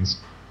Christians.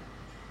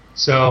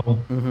 So,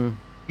 mm-hmm.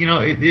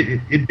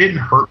 It didn't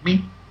hurt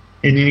me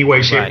in any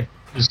way, shape,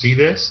 to see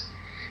this.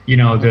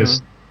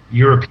 This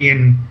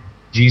European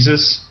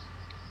Jesus.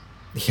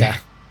 Yeah.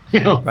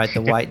 Right,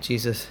 the white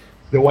Jesus.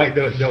 The white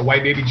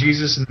baby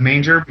Jesus in the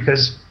manger,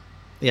 because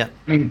I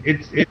mean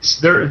it's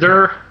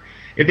they're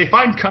if they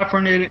find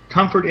comfort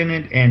in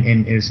it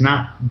and it's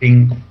not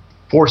being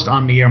forced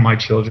on me or my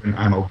children,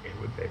 I'm okay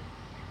with it.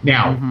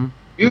 Now,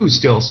 do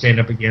still stand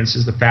up against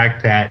is the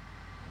fact that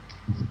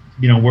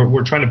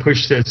we're trying to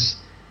push this,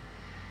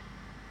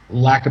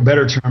 lack of a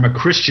better term, a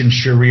Christian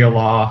Sharia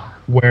law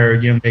where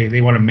they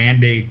want to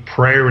mandate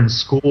prayer in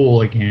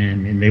school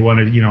again, and they want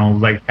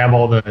to have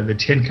all the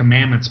 10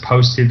 commandments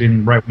posted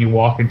in right when you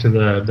walk into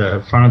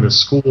the front of the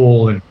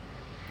school. And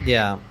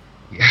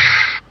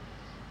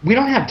we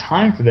don't have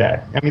time for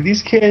that. I mean,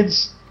 these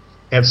kids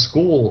at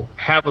school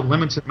have a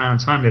limited amount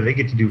of time that they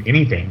get to do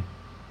anything,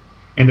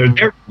 and they're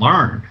there to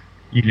learn.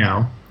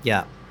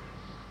 Yeah.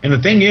 And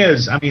the thing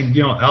is, I mean,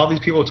 all these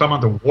people are talking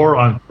about the war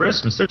on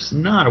Christmas. There's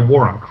not a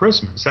war on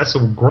Christmas. That's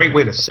a great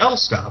way to sell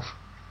stuff.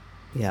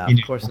 Yeah, of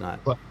course not.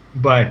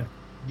 But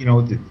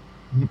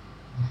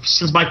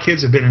since my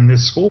kids have been in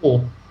this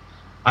school,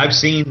 I've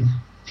seen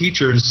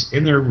teachers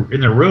in their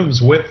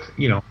rooms with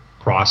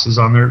crosses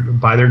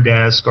by their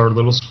desk or a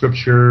little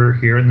scripture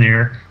here and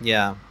there.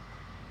 Yeah.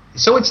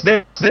 So it's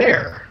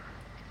there.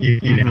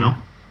 You know,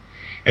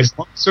 as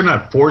long as they're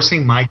not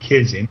forcing my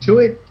kids into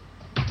it,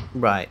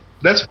 right?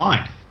 That's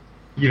fine.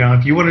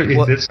 If you want to,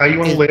 if that's how you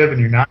want to live, and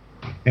you're not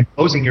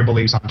imposing your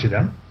beliefs onto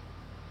them.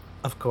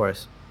 Of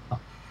course.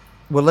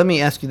 Well, let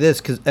me ask you this,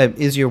 because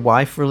is your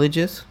wife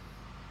religious?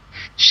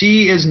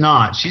 She is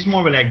not. She's more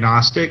of an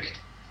agnostic.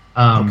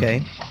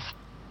 Okay.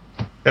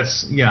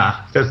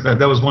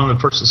 That was one of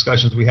the first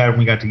discussions we had when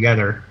we got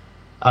together.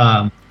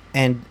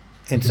 And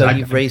so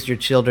you've raised your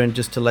children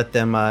just to let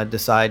them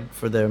decide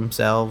for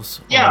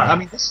themselves? Yeah, I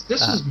mean, this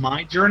is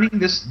my journey.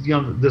 This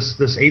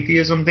this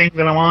atheism thing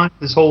that I'm on.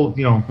 This whole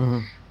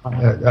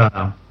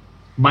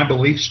my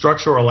belief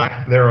structure or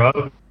lack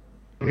thereof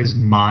is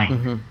mine.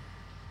 Mm-hmm.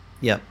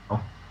 Yep.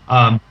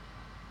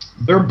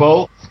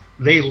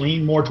 They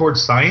lean more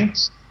towards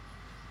science.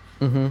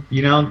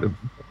 Mm-hmm.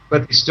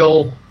 But they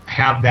still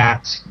have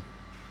that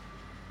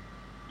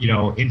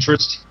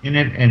interest in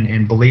it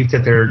and belief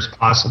that there's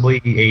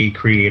possibly a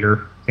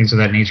creator, things of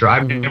that nature.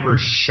 I've never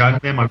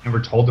shunned them. I've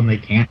never told them they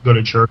can't go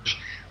to church.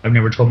 I've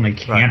never told them they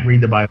can't read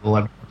the Bible.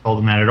 I've never told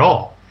them that at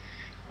all.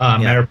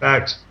 Matter of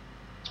fact,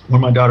 when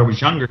my daughter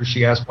was younger,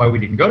 she asked why we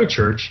didn't go to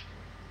church.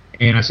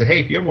 And I said, hey,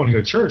 if you ever want to go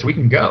to church, we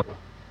can go.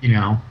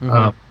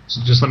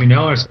 So just let me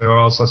know. I said, or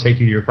else I'll take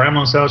you to your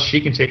grandma's house.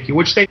 She can take you,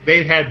 which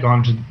they had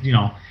gone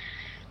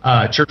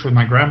to, church with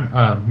my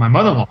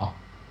mother-in-law.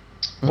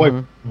 Quite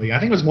I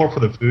think it was more for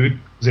the food,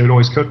 because they would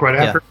always cook right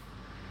after.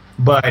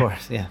 But, of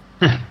course, yeah.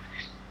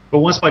 But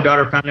once my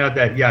daughter found out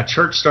that,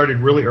 church started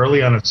really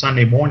early on a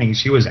Sunday morning,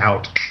 she was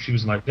out. She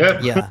was like,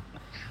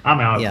 I'm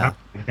out. Yeah.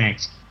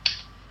 Thanks.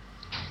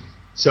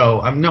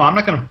 So, I'm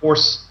not going to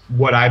force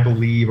what I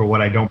believe or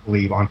what I don't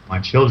believe on my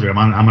children.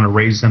 I'm going to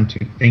raise them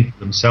to think for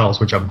themselves,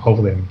 which I'm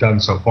hopefully have done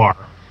so far.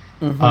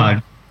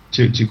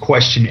 To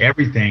question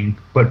everything,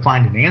 but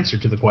find an answer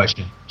to the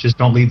question. Just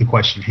don't leave the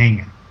question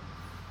hanging.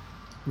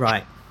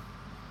 Right.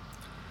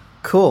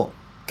 Cool.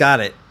 Got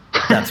it.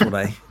 That's what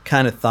I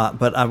kind of thought,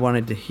 but I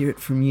wanted to hear it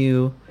from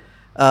you.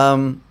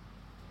 All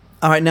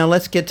right, now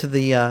let's get to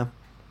the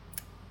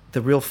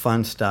the real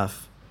fun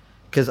stuff,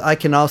 because I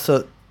can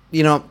also,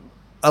 you know,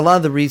 a lot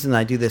of the reason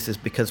I do this is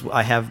because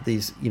I have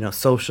these, you know,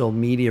 social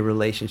media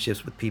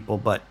relationships with people,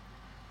 but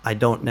I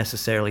don't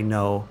necessarily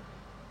know,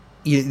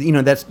 you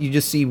know, that's, you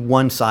just see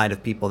one side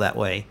of people that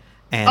way.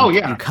 And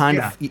you kind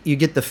of, you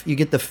get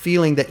the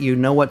feeling that you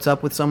know what's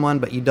up with someone,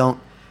 but you don't,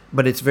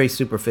 but it's very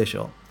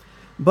superficial.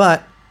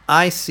 But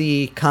I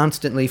see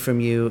constantly from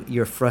you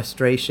your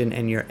frustration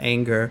and your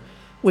anger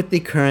with the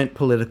current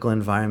political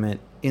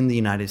environment in the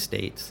United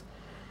States.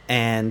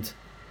 And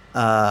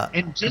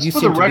just you for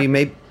seem the to be record,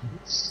 maybe,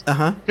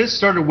 this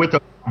started with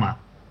Obama.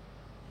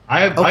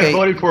 I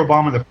voted for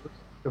Obama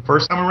the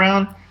first time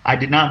around. I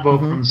did not vote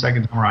for him the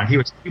second time around. He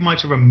was too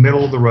much of a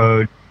middle of the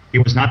road. He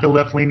was not the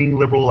left-leaning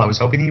liberal I was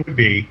hoping he would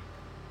be.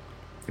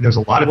 There's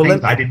a lot of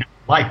things I did not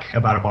like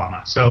about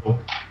Obama. So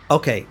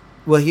okay,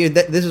 well, here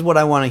this is what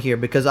I want to hear,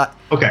 because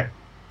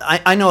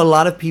I know a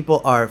lot of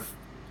people are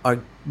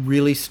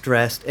really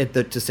stressed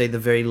to say the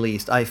very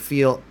least. I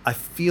feel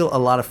a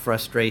lot of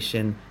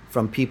frustration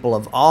from people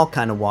of all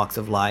kind of walks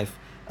of life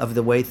of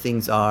the way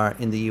things are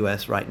in the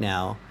U.S. right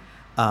now.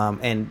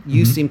 And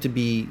you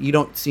you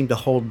don't seem to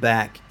hold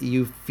back.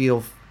 You've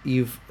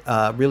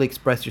really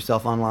expressed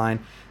yourself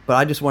online, but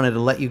I just wanted to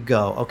let you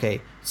go.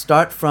 Okay,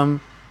 start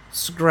from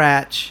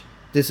scratch.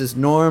 This is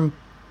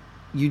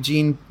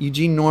Eugene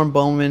Norm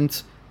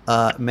Bowman's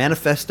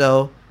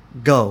manifesto.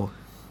 Go.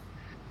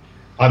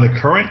 On the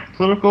current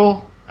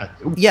political?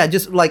 Yeah,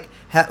 just like,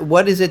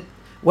 what is it?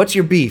 What's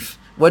your beef?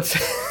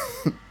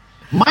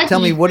 Tell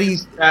me, what do you...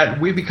 That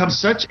we've become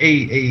such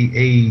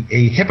a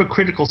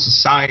hypocritical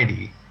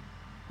society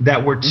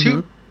that we're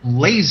too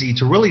lazy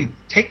to really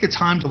take the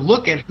time to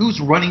look at who's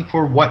running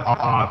for what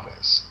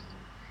office.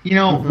 You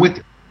know,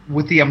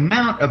 with the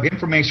amount of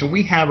information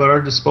we have at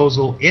our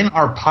disposal in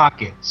our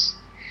pockets,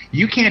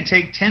 you can't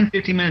take 10,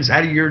 15 minutes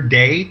out of your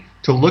day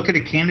to look at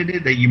a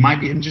candidate that you might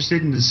be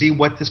interested in to see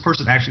what this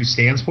person actually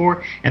stands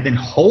for, and then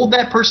hold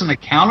that person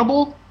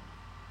accountable,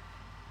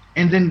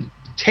 and then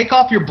take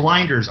off your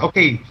blinders.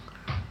 Okay,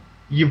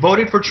 you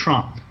voted for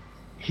Trump.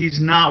 He's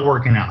not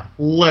working out.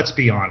 Let's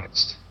be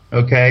honest,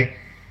 okay?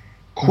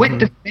 Quit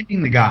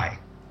defending the guy.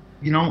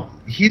 You know,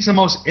 he's the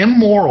most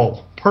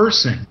immoral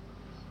person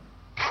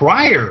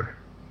prior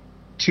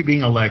to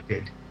being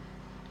elected.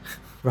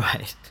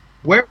 Right.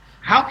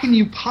 How can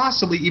you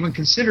possibly even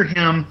consider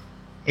him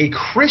a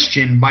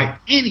Christian by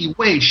any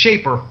way,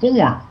 shape, or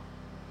form?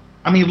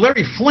 I mean,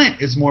 Larry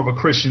Flint is more of a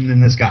Christian than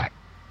this guy.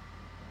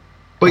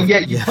 But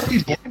yet you put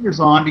these blinders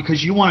on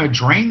because you want to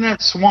drain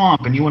that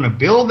swamp and you want to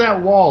build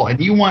that wall and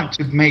you want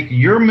to make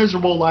your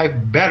miserable life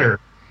better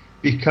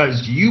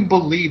because you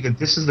believe that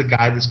this is the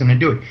guy that's going to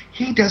do it.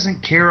 He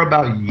doesn't care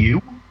about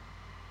you.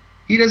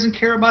 He doesn't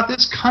care about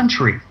this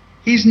country.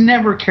 He's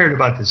never cared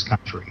about this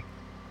country.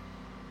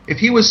 If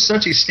he was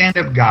such a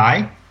stand-up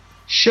guy,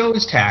 show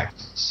his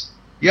taxes.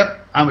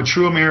 Yep, I'm a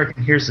true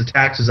American. Here's the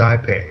taxes I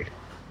paid.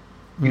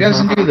 He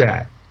doesn't do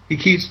that. He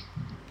keeps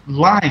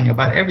lying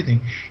about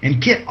everything.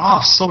 And get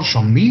off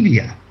social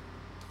media.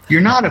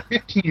 You're not a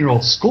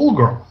 15-year-old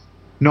schoolgirl.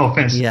 No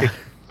offense to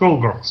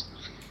schoolgirls.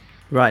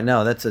 Right,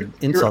 no, that's an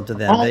insult to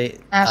them.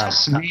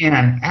 Grown-ass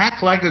man.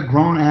 Act like a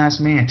grown-ass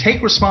man.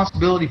 Take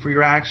responsibility for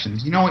your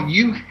actions. You know what?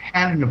 You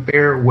had an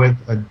affair with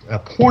a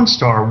porn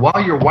star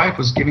while your wife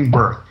was giving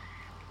birth.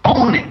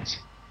 Own it.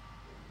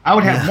 I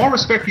would have more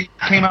respect if you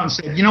came out and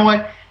said, you know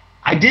what?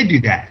 I did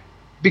do that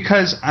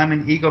because I'm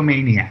an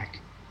egomaniac.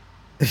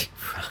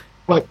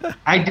 But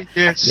I did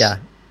this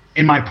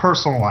in my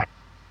personal life.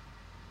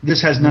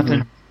 This has nothing to do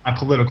with my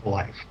political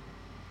life.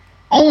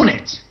 Own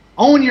it.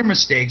 Own your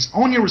mistakes.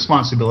 Own your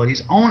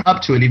responsibilities. Own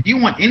up to it. If you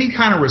want any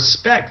kind of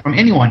respect from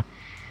anyone,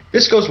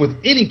 this goes with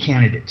any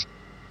candidate.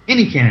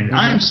 Any candidate.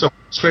 I am so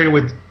frustrated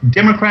with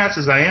Democrats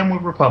as I am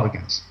with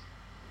Republicans.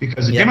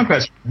 Because the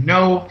Democrats have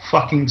no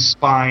fucking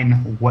spine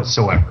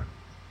whatsoever.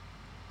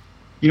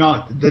 You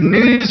know, the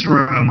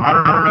newsroom, I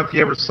don't know if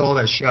you ever saw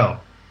that show,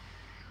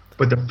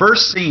 but the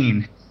first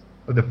scene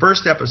of the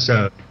first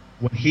episode,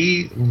 when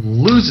he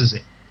loses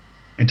it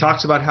and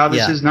talks about how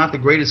this is not the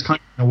greatest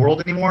country in the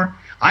world anymore,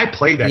 I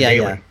play that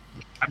daily. Yeah.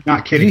 I'm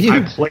not kidding. I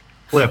play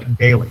the clip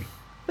daily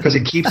because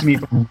it keeps me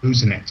from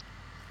losing it.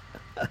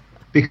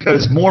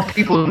 Because more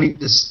people need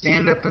to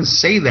stand up and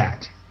say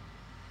that.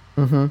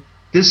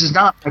 This is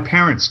not my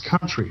parents'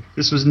 country.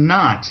 This was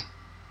not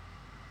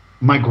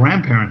my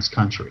grandparents'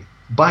 country,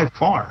 by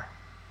far.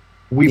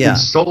 We've been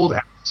sold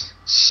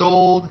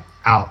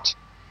out.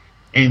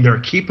 And they're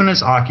keeping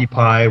us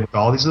occupied with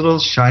all these little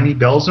shiny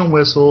bells and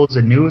whistles,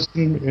 the newest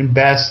and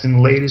best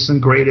and latest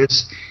and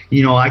greatest.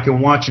 You know, I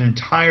can watch an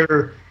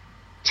entire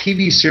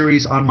TV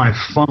series on my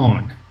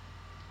phone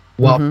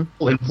while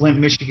people in Flint,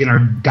 Michigan are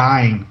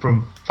dying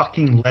from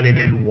fucking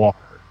leaded water.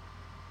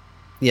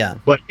 Yeah.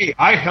 But hey,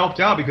 I helped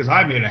out because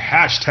I made a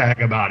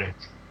hashtag about it.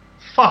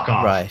 Fuck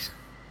off. Right.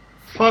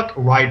 Fuck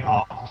right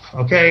off.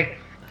 Okay?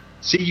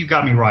 See, you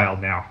got me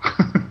riled now.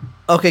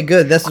 Okay,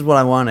 good. This is what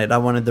I wanted. I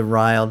wanted the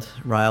riled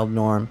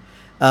Norm.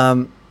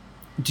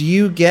 Do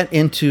you get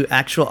into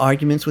actual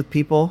arguments with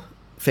people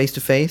face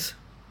to face?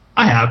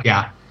 I have,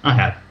 yeah. I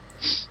have.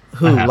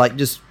 Who? I have. Like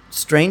just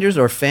strangers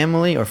or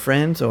family or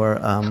friends or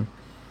or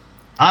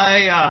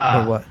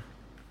what?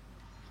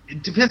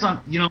 It depends on,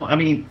 I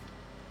mean,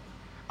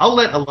 I'll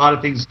let a lot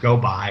of things go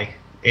by.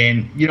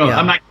 And, Yeah.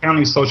 I'm not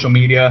counting social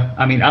media.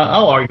 I mean,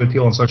 I'll argue with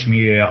people on social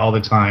media all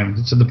the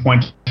time to the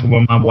point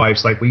where my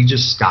wife's like, will you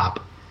just stop?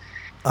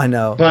 I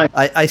know. But-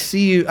 I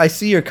see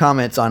your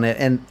comments on it,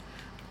 and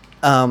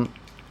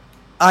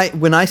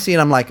when I see it,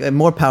 I'm like,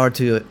 more power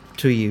to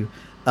you.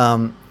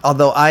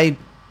 Although I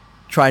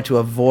try to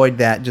avoid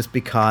that just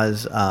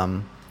because,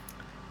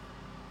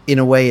 in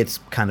a way, it's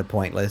kind of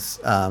pointless.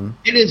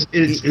 It is.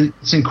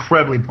 It's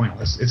incredibly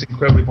pointless. It's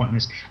incredibly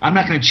pointless. I'm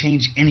not going to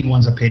change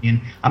anyone's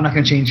opinion. I'm not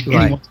going to change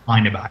anyone's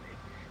mind about it.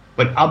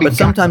 But I'll be. But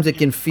sometimes it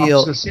can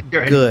feel to sit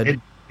there good.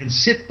 and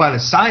sit by the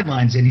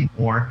sidelines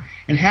anymore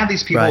and have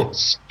these people Right.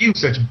 spew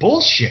such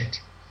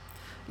bullshit.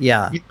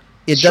 Yeah, You-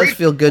 it does straight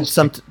feel good bullshit.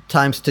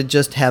 sometimes to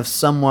just have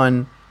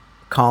someone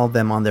call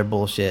them on their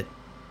bullshit.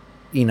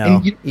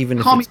 And you even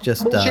if call me it's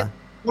just bullshit?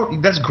 Well,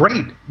 that's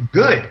great.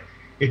 Good.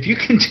 If you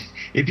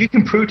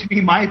can prove to me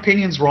my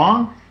opinion's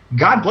wrong,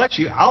 God bless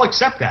you. I'll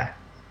accept that.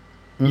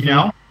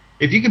 Mhm.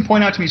 If you can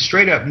point out to me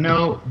straight up,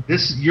 no,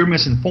 you're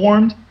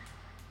misinformed.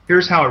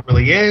 Here's how it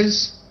really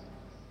is.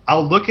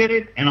 I'll look at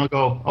it and I'll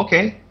go,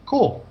 okay,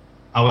 cool.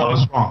 I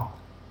was wrong.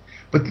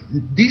 But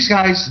these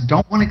guys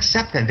don't want to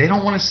accept that. They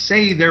don't want to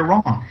say they're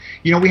wrong.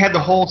 We had the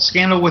whole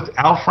scandal with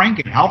Al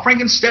Franken. Al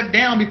Franken stepped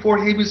down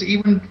before he was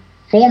even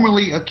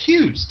formally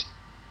accused.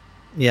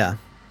 yeah,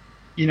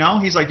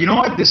 He's like, you know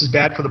what? This is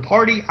bad for the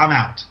party. I'm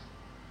out.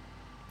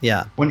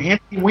 yeah, When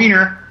Anthony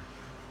Weiner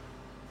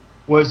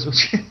was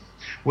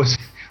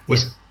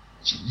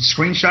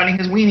screenshotting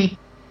his weenie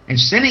and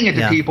sending it to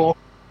Yeah. people,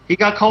 he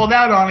got called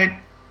out on it.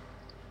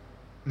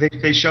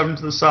 They shoved him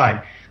to the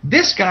side.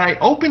 This guy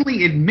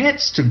openly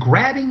admits to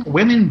grabbing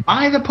women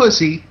by the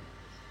pussy,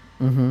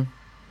 hmm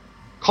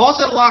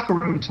calls it locker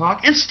room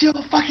talk, and still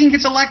fucking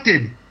gets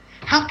elected.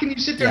 How can you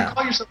sit there Yeah. and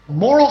call yourself a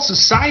moral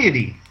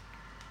society?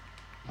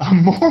 A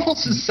moral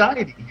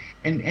society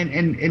and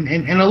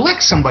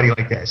elect somebody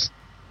like this.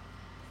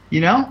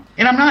 And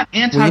I'm not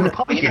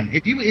anti-Republican.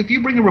 If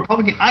you bring a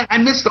Republican, I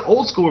miss the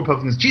old school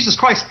Republicans. Jesus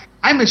Christ,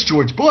 I miss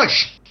George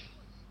Bush.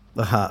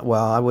 Well,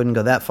 I wouldn't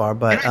go that far,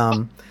 but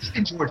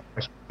George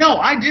Bush. No,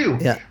 I do.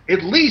 Yeah.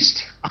 At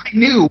least I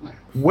knew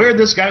where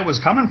this guy was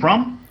coming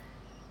from.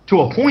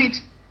 To a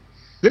point,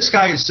 this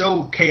guy is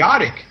so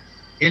chaotic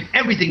in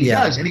everything he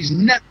Yeah. does, and he's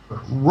never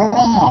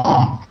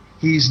wrong.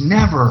 He's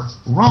never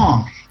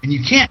wrong, and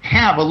you can't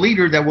have a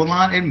leader that will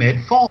not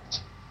admit fault.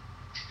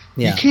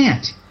 yeah, You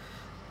can't.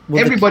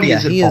 Well, Everybody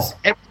is he at fault.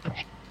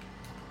 Everybody.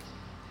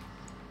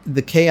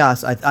 the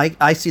chaos.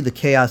 I see the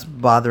chaos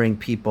bothering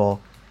people.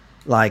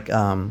 Like,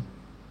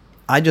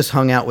 I just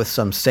hung out with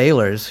some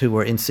sailors who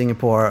were in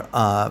Singapore.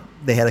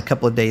 They had a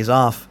couple of days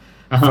off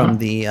from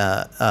the.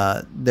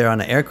 They're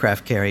on an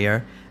aircraft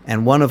carrier,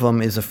 and one of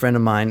them is a friend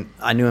of mine.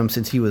 I knew him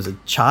since he was a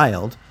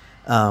child,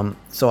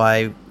 so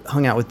I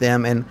hung out with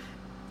them, and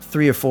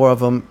 3 or 4 of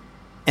them,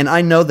 and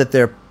I know that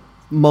they're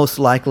most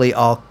likely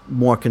all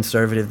more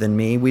conservative than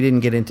me. We didn't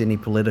get into any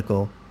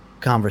political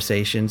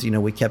conversations.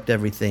 We kept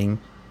everything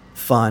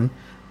fun,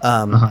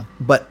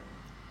 but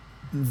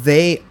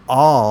they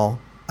all,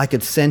 I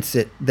could sense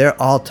it. They're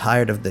all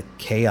tired of the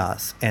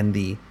chaos and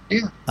the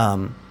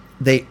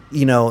the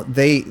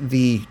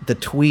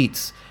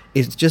tweets.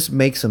 It just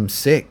makes them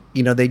sick.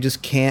 They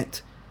just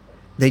can't.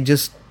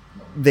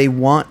 They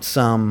want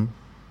some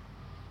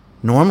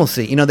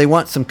normalcy. They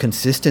want some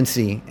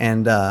consistency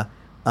and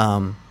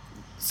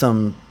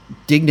some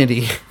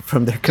dignity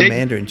from their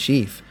commander in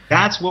chief.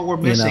 That's what we're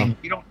missing.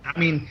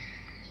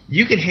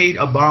 You can hate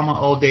Obama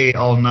all day,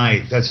 all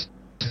night. That's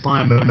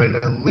fine, but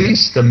at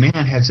least the man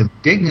had some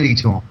dignity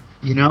to him.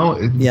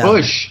 Yeah.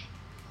 Bush.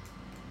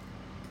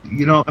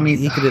 He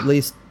could at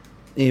least.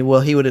 He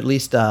would at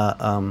least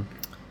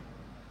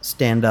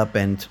stand up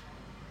and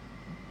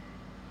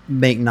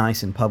make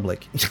nice in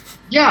public.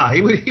 Yeah,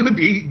 he would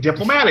be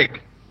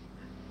diplomatic.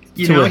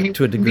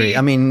 To a degree.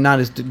 Not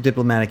as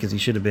diplomatic as he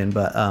should have been,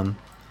 but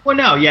well,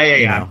 no,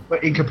 yeah.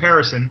 But in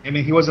comparison,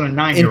 he wasn't a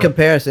 9-year-old. in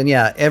comparison,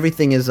 yeah,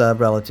 everything is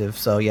relative.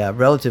 So yeah,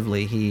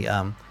 relatively, he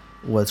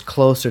was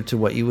closer to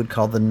what you would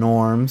call the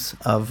norms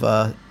of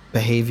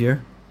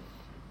behavior.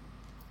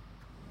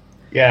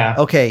 Yeah.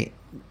 Okay.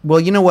 Well,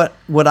 you know what?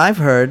 What I've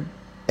heard,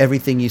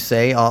 everything you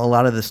say, a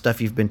lot of the stuff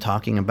you've been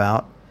talking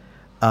about,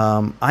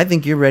 I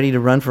think you're ready to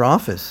run for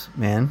office,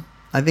 man.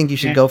 I think you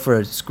should go for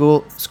a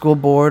school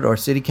board or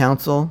city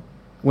council.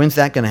 When's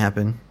that going to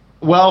happen?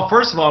 Well,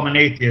 first of all, I'm an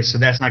atheist, so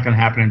that's not going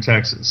to happen in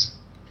Texas.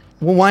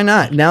 Well, why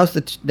not? Now's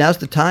the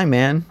time,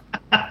 man.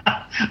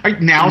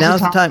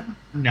 Now's the time?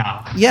 No.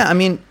 Yeah,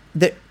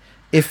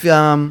 if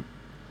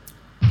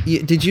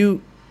did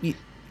you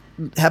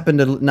happen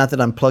to, not that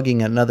I'm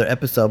plugging another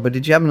episode, but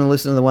did you happen to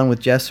listen to the one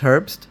with Jess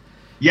Herbst?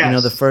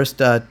 Yes. The first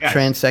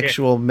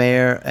transsexual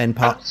mayor and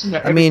I've listened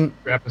to every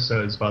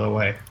episodes, by the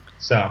way.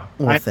 So.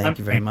 Well, thank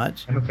you very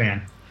much. I'm a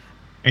fan.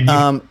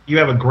 And you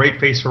have a great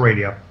face for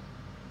radio.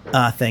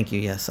 Thank you.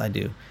 Yes, I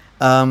do.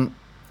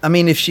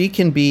 If she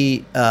can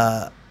be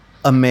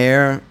a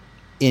mayor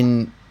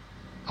in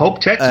Hope,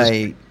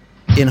 Texas.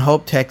 in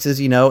Hope, Texas,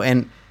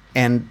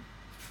 and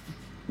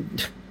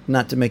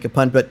not to make a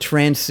pun, but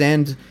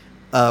transcend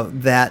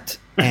that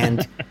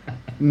and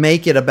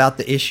make it about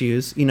the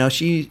issues.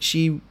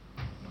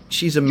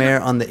 She's a mayor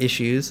on the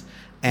issues,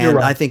 and You're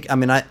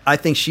right. I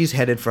think she's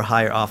headed for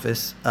higher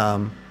office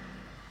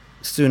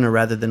sooner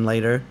rather than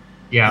later.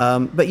 Yeah.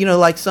 But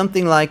like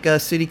something like a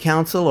city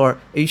council, or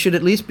you should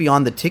at least be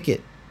on the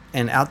ticket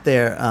and out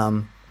there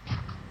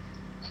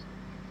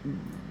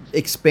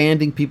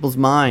expanding people's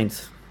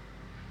minds.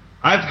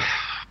 I've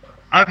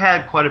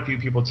had quite a few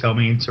people tell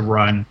me to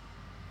run.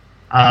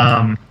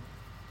 Run,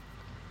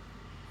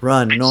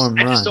 Norm,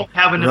 I run. just don't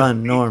have enough Run,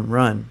 faith. Norm,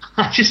 run.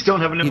 I just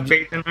don't have enough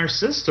faith in our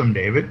system,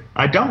 David.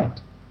 I don't.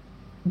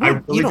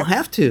 You don't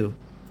have to.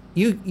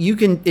 You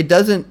can. It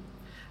doesn't.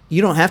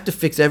 You don't have to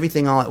fix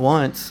everything all at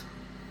once.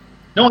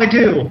 No, I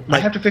do. I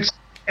have to fix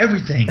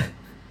everything.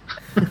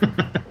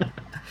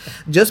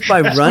 Just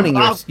by That's running, the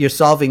problem. you're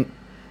solving.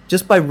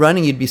 Just by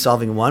running, you'd be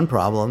solving one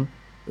problem.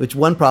 Which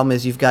one problem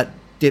is you've got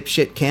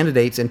dipshit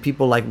candidates and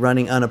people like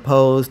running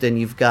unopposed, and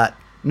you've got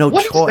no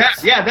What is choice.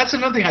 that? Yeah, that's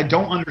another thing I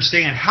don't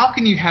understand. How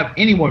can you have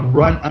anyone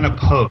run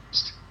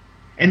unopposed,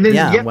 and then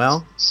Yeah, yet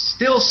well-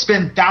 still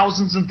spend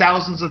thousands and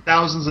thousands and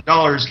thousands of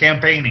dollars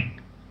campaigning?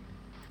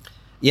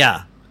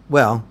 Yeah.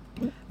 Well,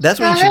 that's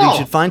what the you should do. hell? You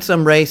should find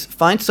some race,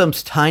 find some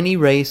tiny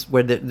race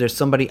where there's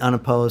somebody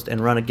unopposed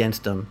and run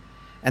against them.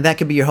 And that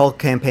could be your whole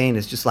campaign.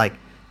 It's just like,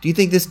 do you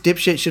think this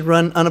dipshit should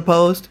run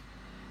unopposed?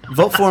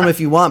 Vote for him if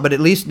you want, but at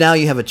least now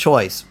you have a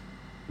choice.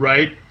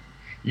 Right?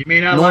 You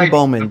may not Norm like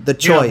Bowman, the him.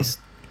 choice.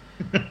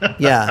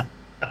 Yeah.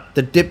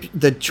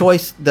 The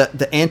choice,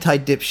 the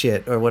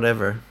anti-dipshit or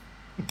whatever.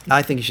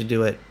 I think you should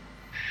do it.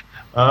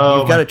 Oh,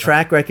 You've got my a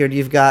track record.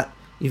 You've got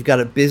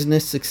a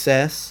business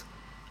success.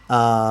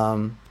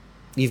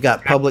 You've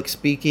got public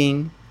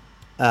speaking.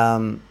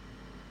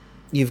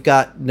 You've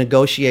got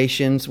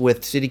negotiations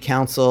with city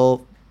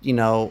council.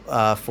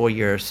 For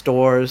your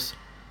stores.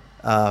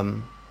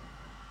 The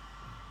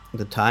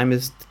time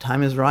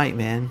is right,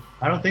 man.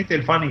 I don't think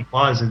they'd find any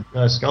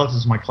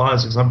skeletons in my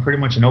closet because I'm pretty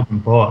much an open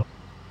book.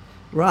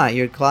 Right,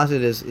 your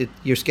closet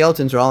your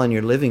skeletons are all in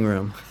your living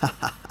room.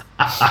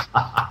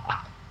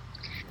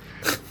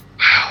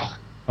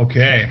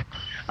 Okay.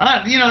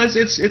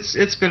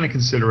 It's been a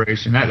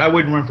consideration. I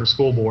wouldn't run for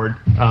school board.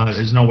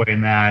 There's no way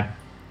in that.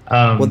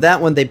 Well,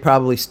 that one they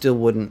probably still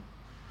wouldn't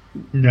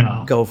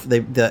No. go.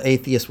 The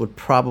atheist would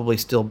probably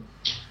still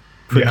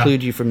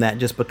preclude you from that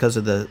just because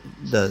of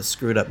the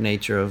screwed up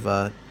nature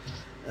of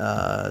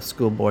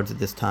school boards at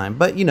this time.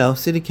 But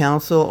city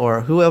council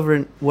or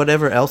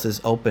whatever else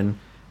is open.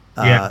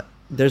 Yeah.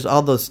 There's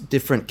all those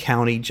different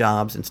county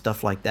jobs and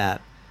stuff like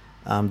that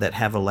that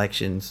have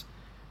elections.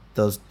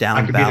 Those I down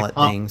could be ballot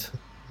things.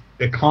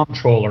 the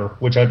comptroller,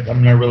 which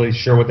I'm not really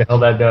sure what the hell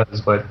that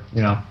does, but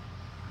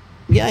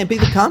Yeah, and be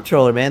the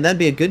comptroller, man. That'd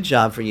be a good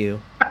job for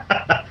you.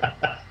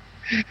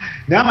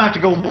 Now I'm gonna have to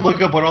go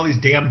look up what all these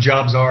damn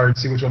jobs are and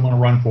see which I'm gonna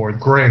run for.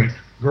 Great,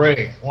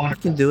 You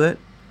wonderful. can do it.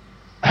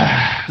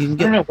 You can I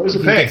don't know, what does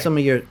it pay? get some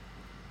of your.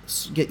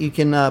 You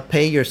can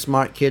pay your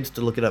smart kids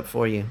to look it up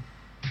for you.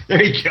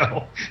 There you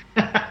go.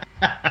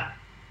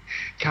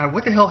 God,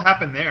 what the hell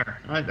happened there?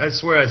 I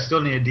swear I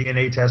still need a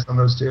DNA test on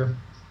those two.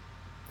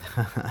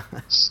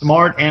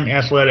 Smart and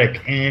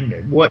athletic,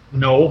 and what?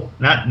 No,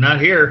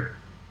 not here.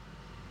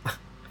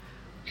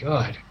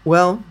 God,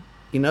 Well,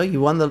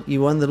 you won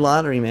the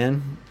lottery,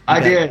 man. I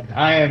did.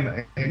 I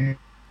am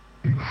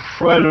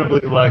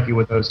incredibly lucky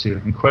with those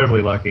two.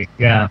 Incredibly lucky.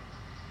 Yeah.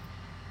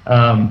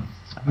 I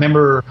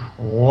remember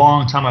a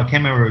long time. I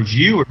can't remember if it was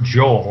you or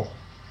Joel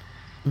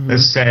that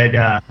said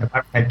if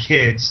I had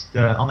kids,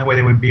 the only way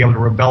they would be able to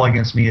rebel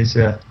against me is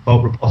to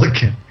vote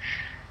Republican.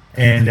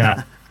 And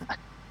I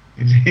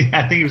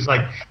think it was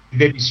like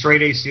they'd be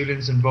straight A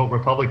students and vote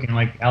Republican,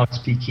 like Alex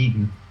P.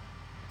 Keaton.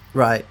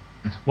 Right.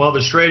 Well,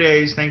 they're straight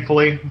A's,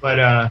 thankfully,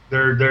 but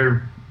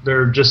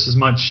they're just as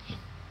much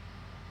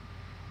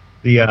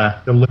the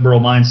liberal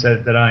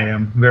mindset that I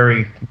am.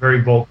 Very,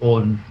 very vocal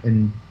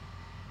and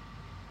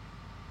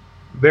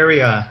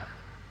very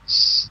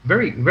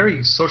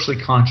very socially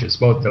conscious.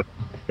 Both of them,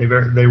 they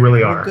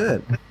really are.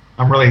 Good.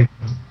 I'm really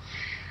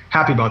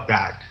happy about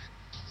that.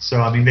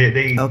 So I mean,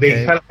 they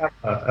Okay. kind of have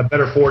a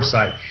better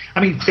foresight.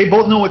 I mean, they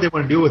both know what they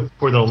want to do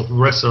for the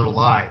rest of their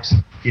lives.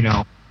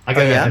 I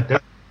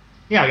got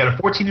I got a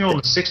 14-year-old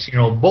and a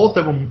 16-year-old. Both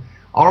of them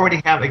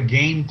already have a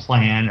game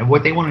plan of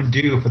what they want to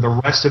do for the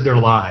rest of their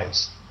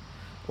lives.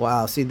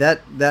 Wow. See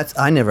that's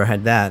I never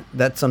had that.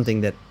 That's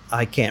something that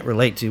I can't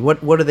relate to.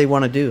 What do they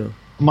want to do?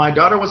 My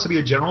daughter wants to be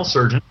a general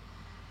surgeon,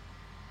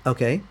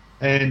 Okay.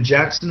 and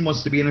Jackson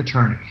wants to be an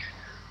attorney.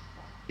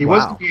 He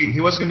Wow.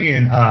 was going to be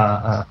an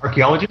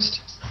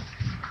archaeologist,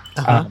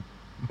 Uh-huh.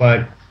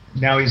 but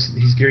now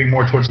he's gearing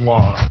more towards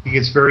law.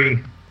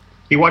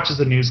 He watches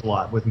the news a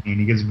lot with me, and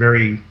he gets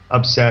very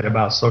upset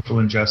about social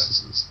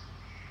injustices.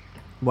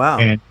 Wow.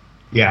 And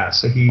yeah,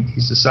 so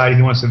he's decided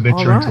he wants to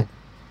venture All right. into.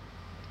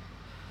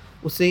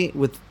 Well, see,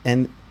 with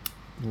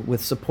the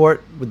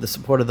support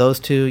of those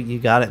two, you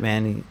got it,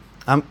 man.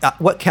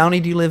 What county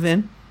do you live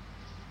in?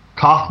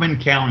 Kaufman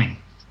County.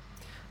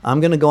 I'm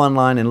going to go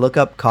online and look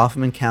up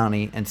Kaufman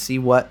County and see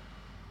what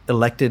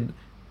elected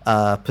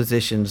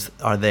positions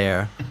are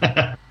there,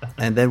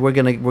 and then we're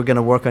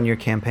gonna work on your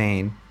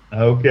campaign.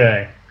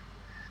 Okay.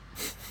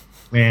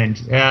 Man,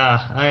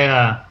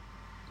 yeah,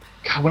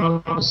 God, when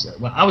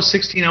I was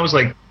 16, I was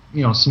like,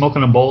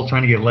 smoking a bowl,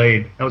 trying to get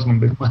laid. That was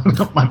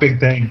my big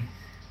thing.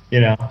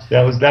 That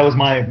was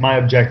my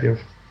objective.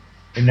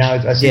 And now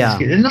I see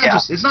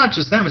it's not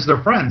just them; it's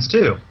their friends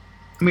too.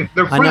 I mean,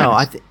 they're friends. I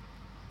know.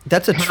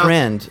 That's a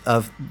trend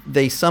of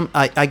I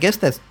guess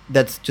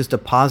that's just a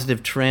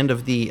positive trend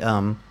of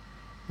the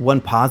one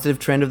positive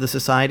trend of the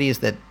society is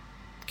that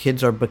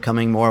kids are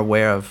becoming more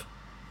aware of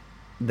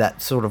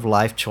that sort of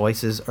life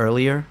choices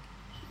earlier.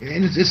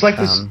 And it's like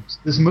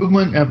this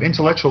movement of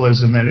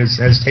intellectualism that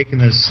has taken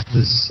this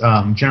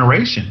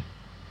generation.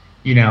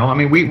 I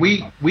mean,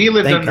 we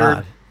lived Thank under.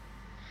 God.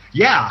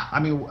 Yeah, I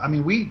mean,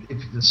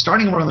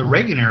 starting around the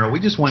Reagan era, we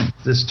just went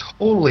this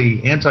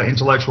totally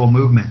anti-intellectual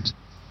movement.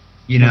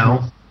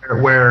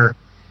 Where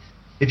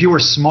if you were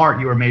smart,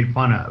 you were made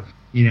fun of.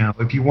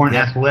 If you weren't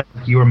athletic,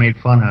 you were made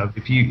fun of.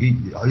 If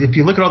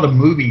you look at all the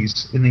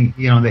movies in the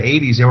the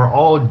 80s, they were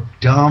all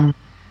dumb,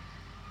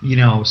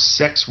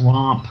 sex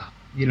romp,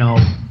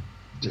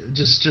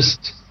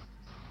 just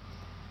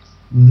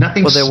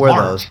nothing. Well, there smart,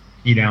 were those,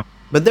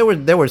 But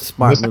there were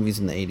smart movies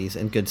in the 80s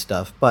and good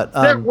stuff. But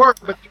there were,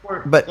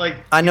 but like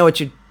I know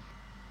what you're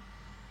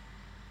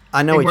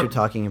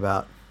talking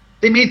about.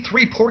 They made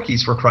 3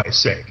 Porkies, for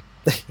Christ's sake.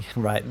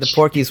 Right, the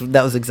Porky's.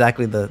 That was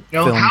exactly the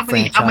film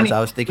franchise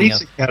I was thinking of.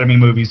 Police Academy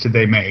movies did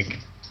they make?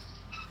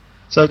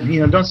 So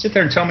don't sit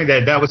there and tell me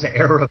that was an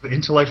era of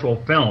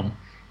intellectual film,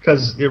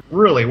 because it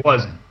really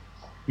wasn't.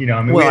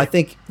 I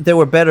think there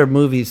were better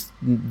movies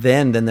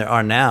then than there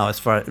are now.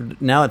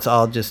 Now, it's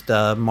all just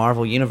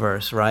Marvel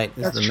Universe, right?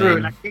 That's true.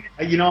 And I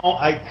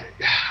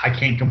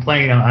can't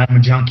complain. I'm a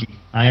junkie.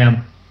 I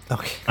am.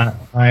 Okay.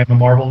 I am a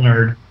Marvel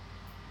nerd,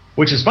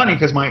 which is funny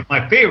because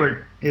my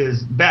favorite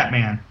is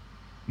Batman.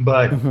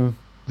 But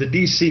the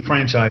DC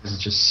franchises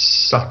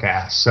just suck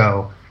ass.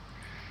 So,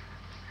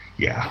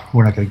 yeah,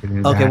 we're not going to get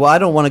into that. Okay, well, I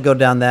don't want to go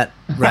down that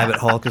rabbit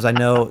hole because I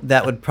know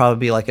that would probably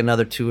be like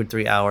another 2 or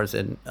 3 hours.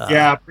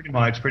 Yeah, pretty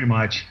much.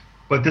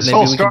 But this maybe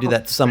whole we can do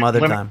that some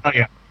other time. Oh,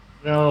 yeah.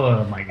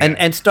 Oh, my God.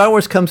 And Star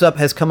Wars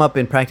has come up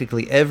in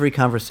practically every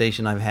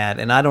conversation I've had,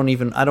 and I don't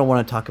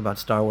want to talk about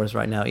Star Wars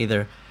right now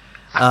either.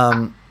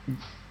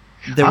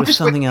 There was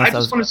something else. I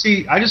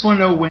just want to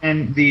know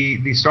when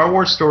the Star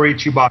Wars story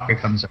Chewbacca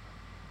comes out.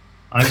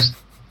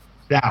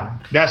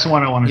 That's the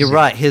one I want to see. You're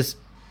right. His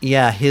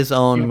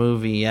own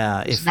movie.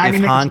 Yeah, if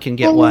Han can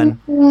get one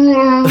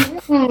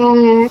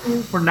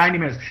for 90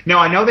 minutes. Now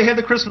I know they had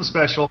the Christmas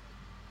special,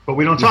 but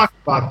we don't talk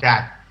about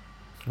that.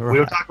 Right. We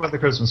don't talk about the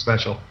Christmas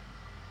special.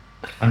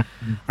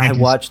 I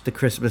watched the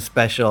Christmas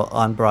special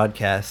on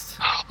broadcast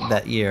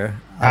that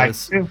year. I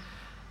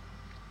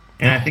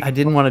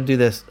didn't want to do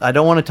this. I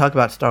don't want to talk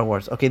about Star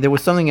Wars. Okay, there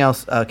was something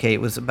else. Okay,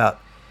 it was about.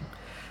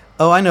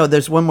 Oh, I know.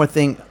 There's one more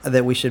thing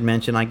that we should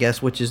mention, I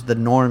guess, which is the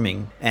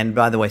norming. And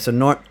by the way, so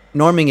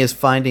norming is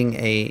finding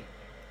a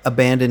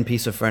abandoned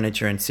piece of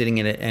furniture and sitting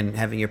in it and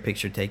having your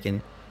picture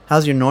taken.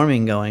 How's your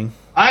norming going?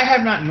 I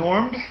have not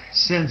normed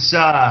since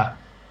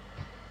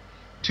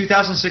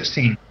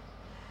 2016.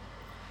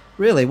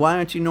 Really? Why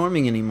aren't you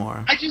norming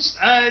anymore? I just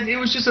it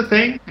was just a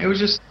thing. It was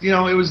just it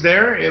was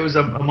there. It was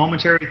a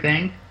momentary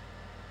thing.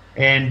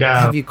 And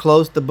have you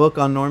closed the book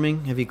on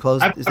norming? Have you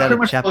closed? Is that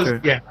a chapter?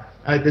 Closed, yeah,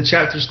 the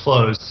chapter's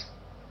closed.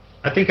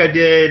 I think I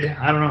did.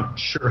 I'm not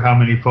sure how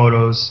many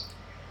photos.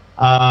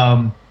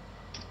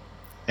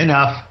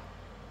 Enough.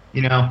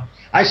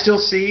 I still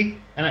see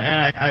and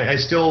I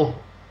still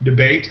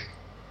debate.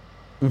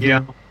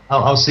 Mm-hmm.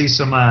 I'll see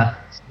some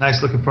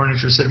nice looking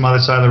furniture sitting on the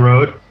other side of the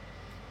road,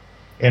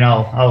 and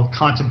I'll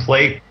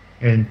contemplate.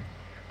 And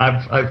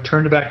I've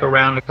turned it back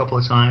around a couple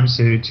of times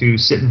to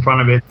sit in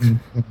front of it and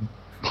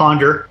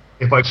ponder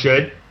if I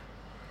should.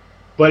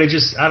 But it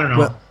just, I don't know.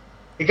 Well,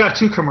 it got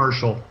too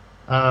commercial.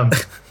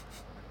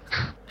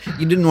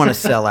 You didn't want to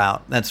sell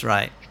out. That's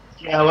right.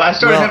 Yeah, well, I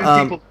started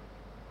having people.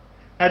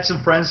 Had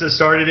some friends that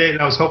started it,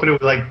 and I was hoping it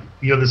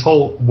would this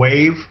whole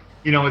wave,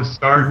 would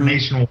start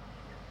nationwide,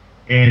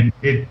 and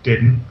it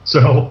didn't.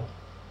 So,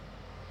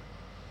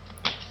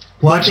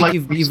 well, I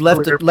think you've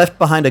left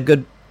behind a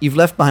good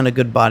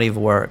body of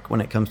work when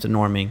it comes to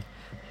norming,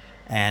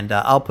 and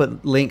I'll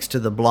put links to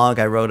the blog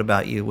I wrote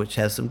about you, which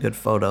has some good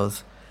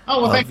photos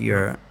of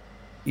your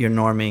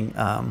norming.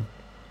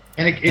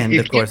 And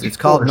of course, it's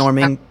called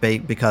norming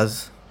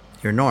because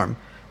you're norm.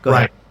 Go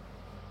ahead.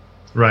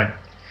 Right.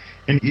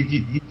 And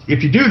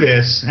if you do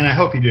this, and I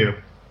hope you do,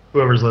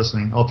 whoever's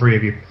listening, all 3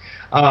 of you,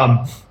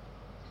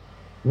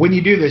 when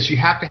you do this, you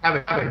have to have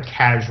it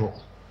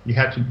casual. You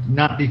have to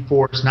not be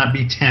forced, not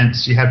be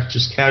tense. You have to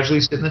just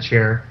casually sit in the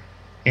chair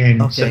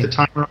and set the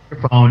timer on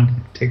your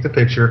phone, take the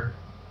picture,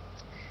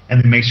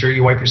 and then make sure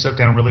you wipe yourself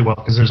down really well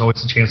because there's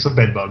always a chance of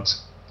bed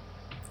bugs.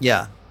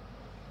 Yeah.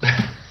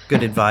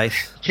 Good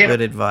advice.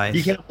 Good advice.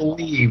 You can't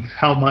believe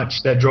how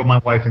much that drove my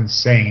wife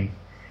insane,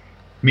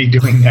 me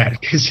doing that,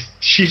 because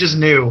she just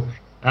knew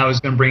I was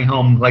going to bring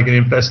home like an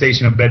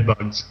infestation of bed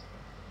bugs.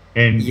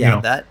 And,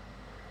 yeah,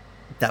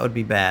 that would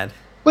be bad.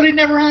 But it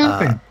never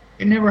happened.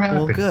 It never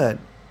happened. Well, good.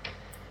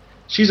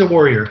 She's a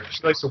warrior.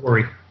 She likes to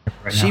worry.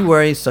 She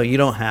worries so you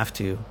don't have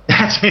to.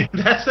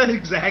 That's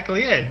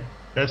exactly it.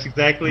 That's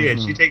exactly it.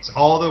 She takes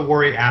all the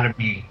worry out of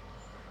me.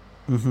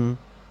 Mm-hmm.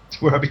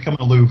 It's where I become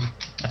aloof.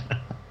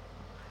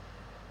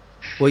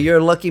 Well, you're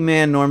a lucky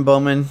man, Norm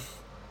Bowman.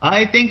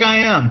 I think I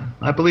am.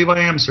 I believe I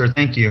am, sir.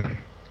 Thank you.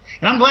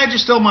 And I'm glad you're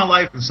still in my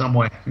life in some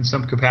way, in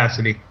some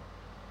capacity.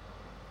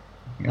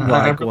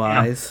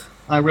 Likewise.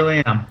 I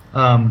really am.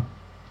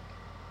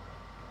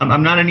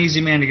 I'm not an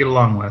easy man to get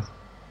along with.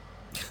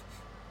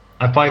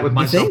 I fight with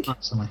myself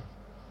constantly.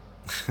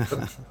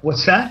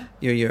 What's that?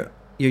 You're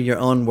your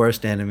own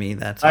worst enemy.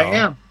 That's all. I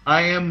am.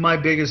 I am my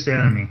biggest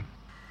enemy.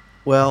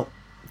 Well,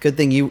 good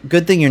thing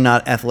you're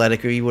not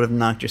athletic, or you would have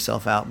knocked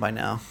yourself out by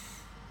now.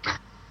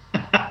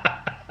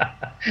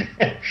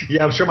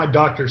 Yeah, I'm sure my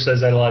doctor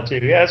says that a lot too.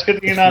 Yeah, it's good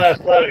thing you're not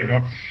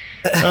athletic.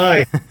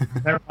 That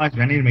reminds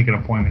me, I need to make an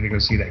appointment to go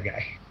see that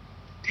guy.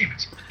 Damn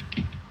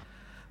it.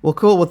 Well,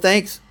 cool. Well,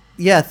 thanks.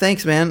 Yeah,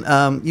 thanks,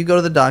 man. You go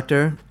to the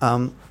doctor,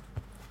 and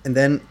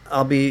then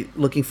I'll be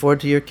looking forward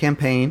to your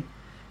campaign,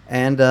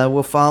 and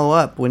we'll follow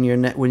up when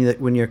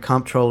you're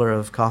comptroller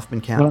of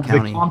Kaufman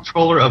County. The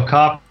comptroller of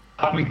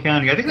Kaufman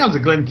County. I think that was a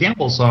Glenn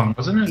Campbell song,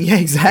 wasn't it? Yeah,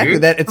 exactly.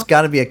 That it's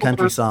got to be a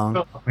country song.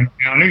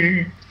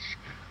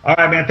 All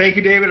right, man. Thank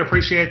you, David.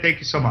 Appreciate it. Thank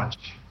you so much.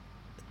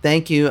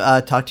 Thank you.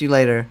 Talk to you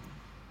later.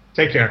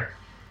 Take care.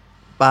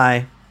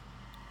 Bye.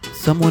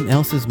 Someone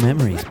Else's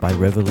Memories by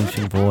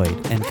Revolution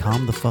Void and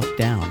Calm the Fuck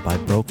Down by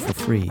Broke for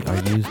Free are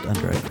used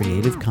under a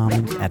Creative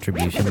Commons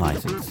Attribution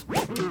License.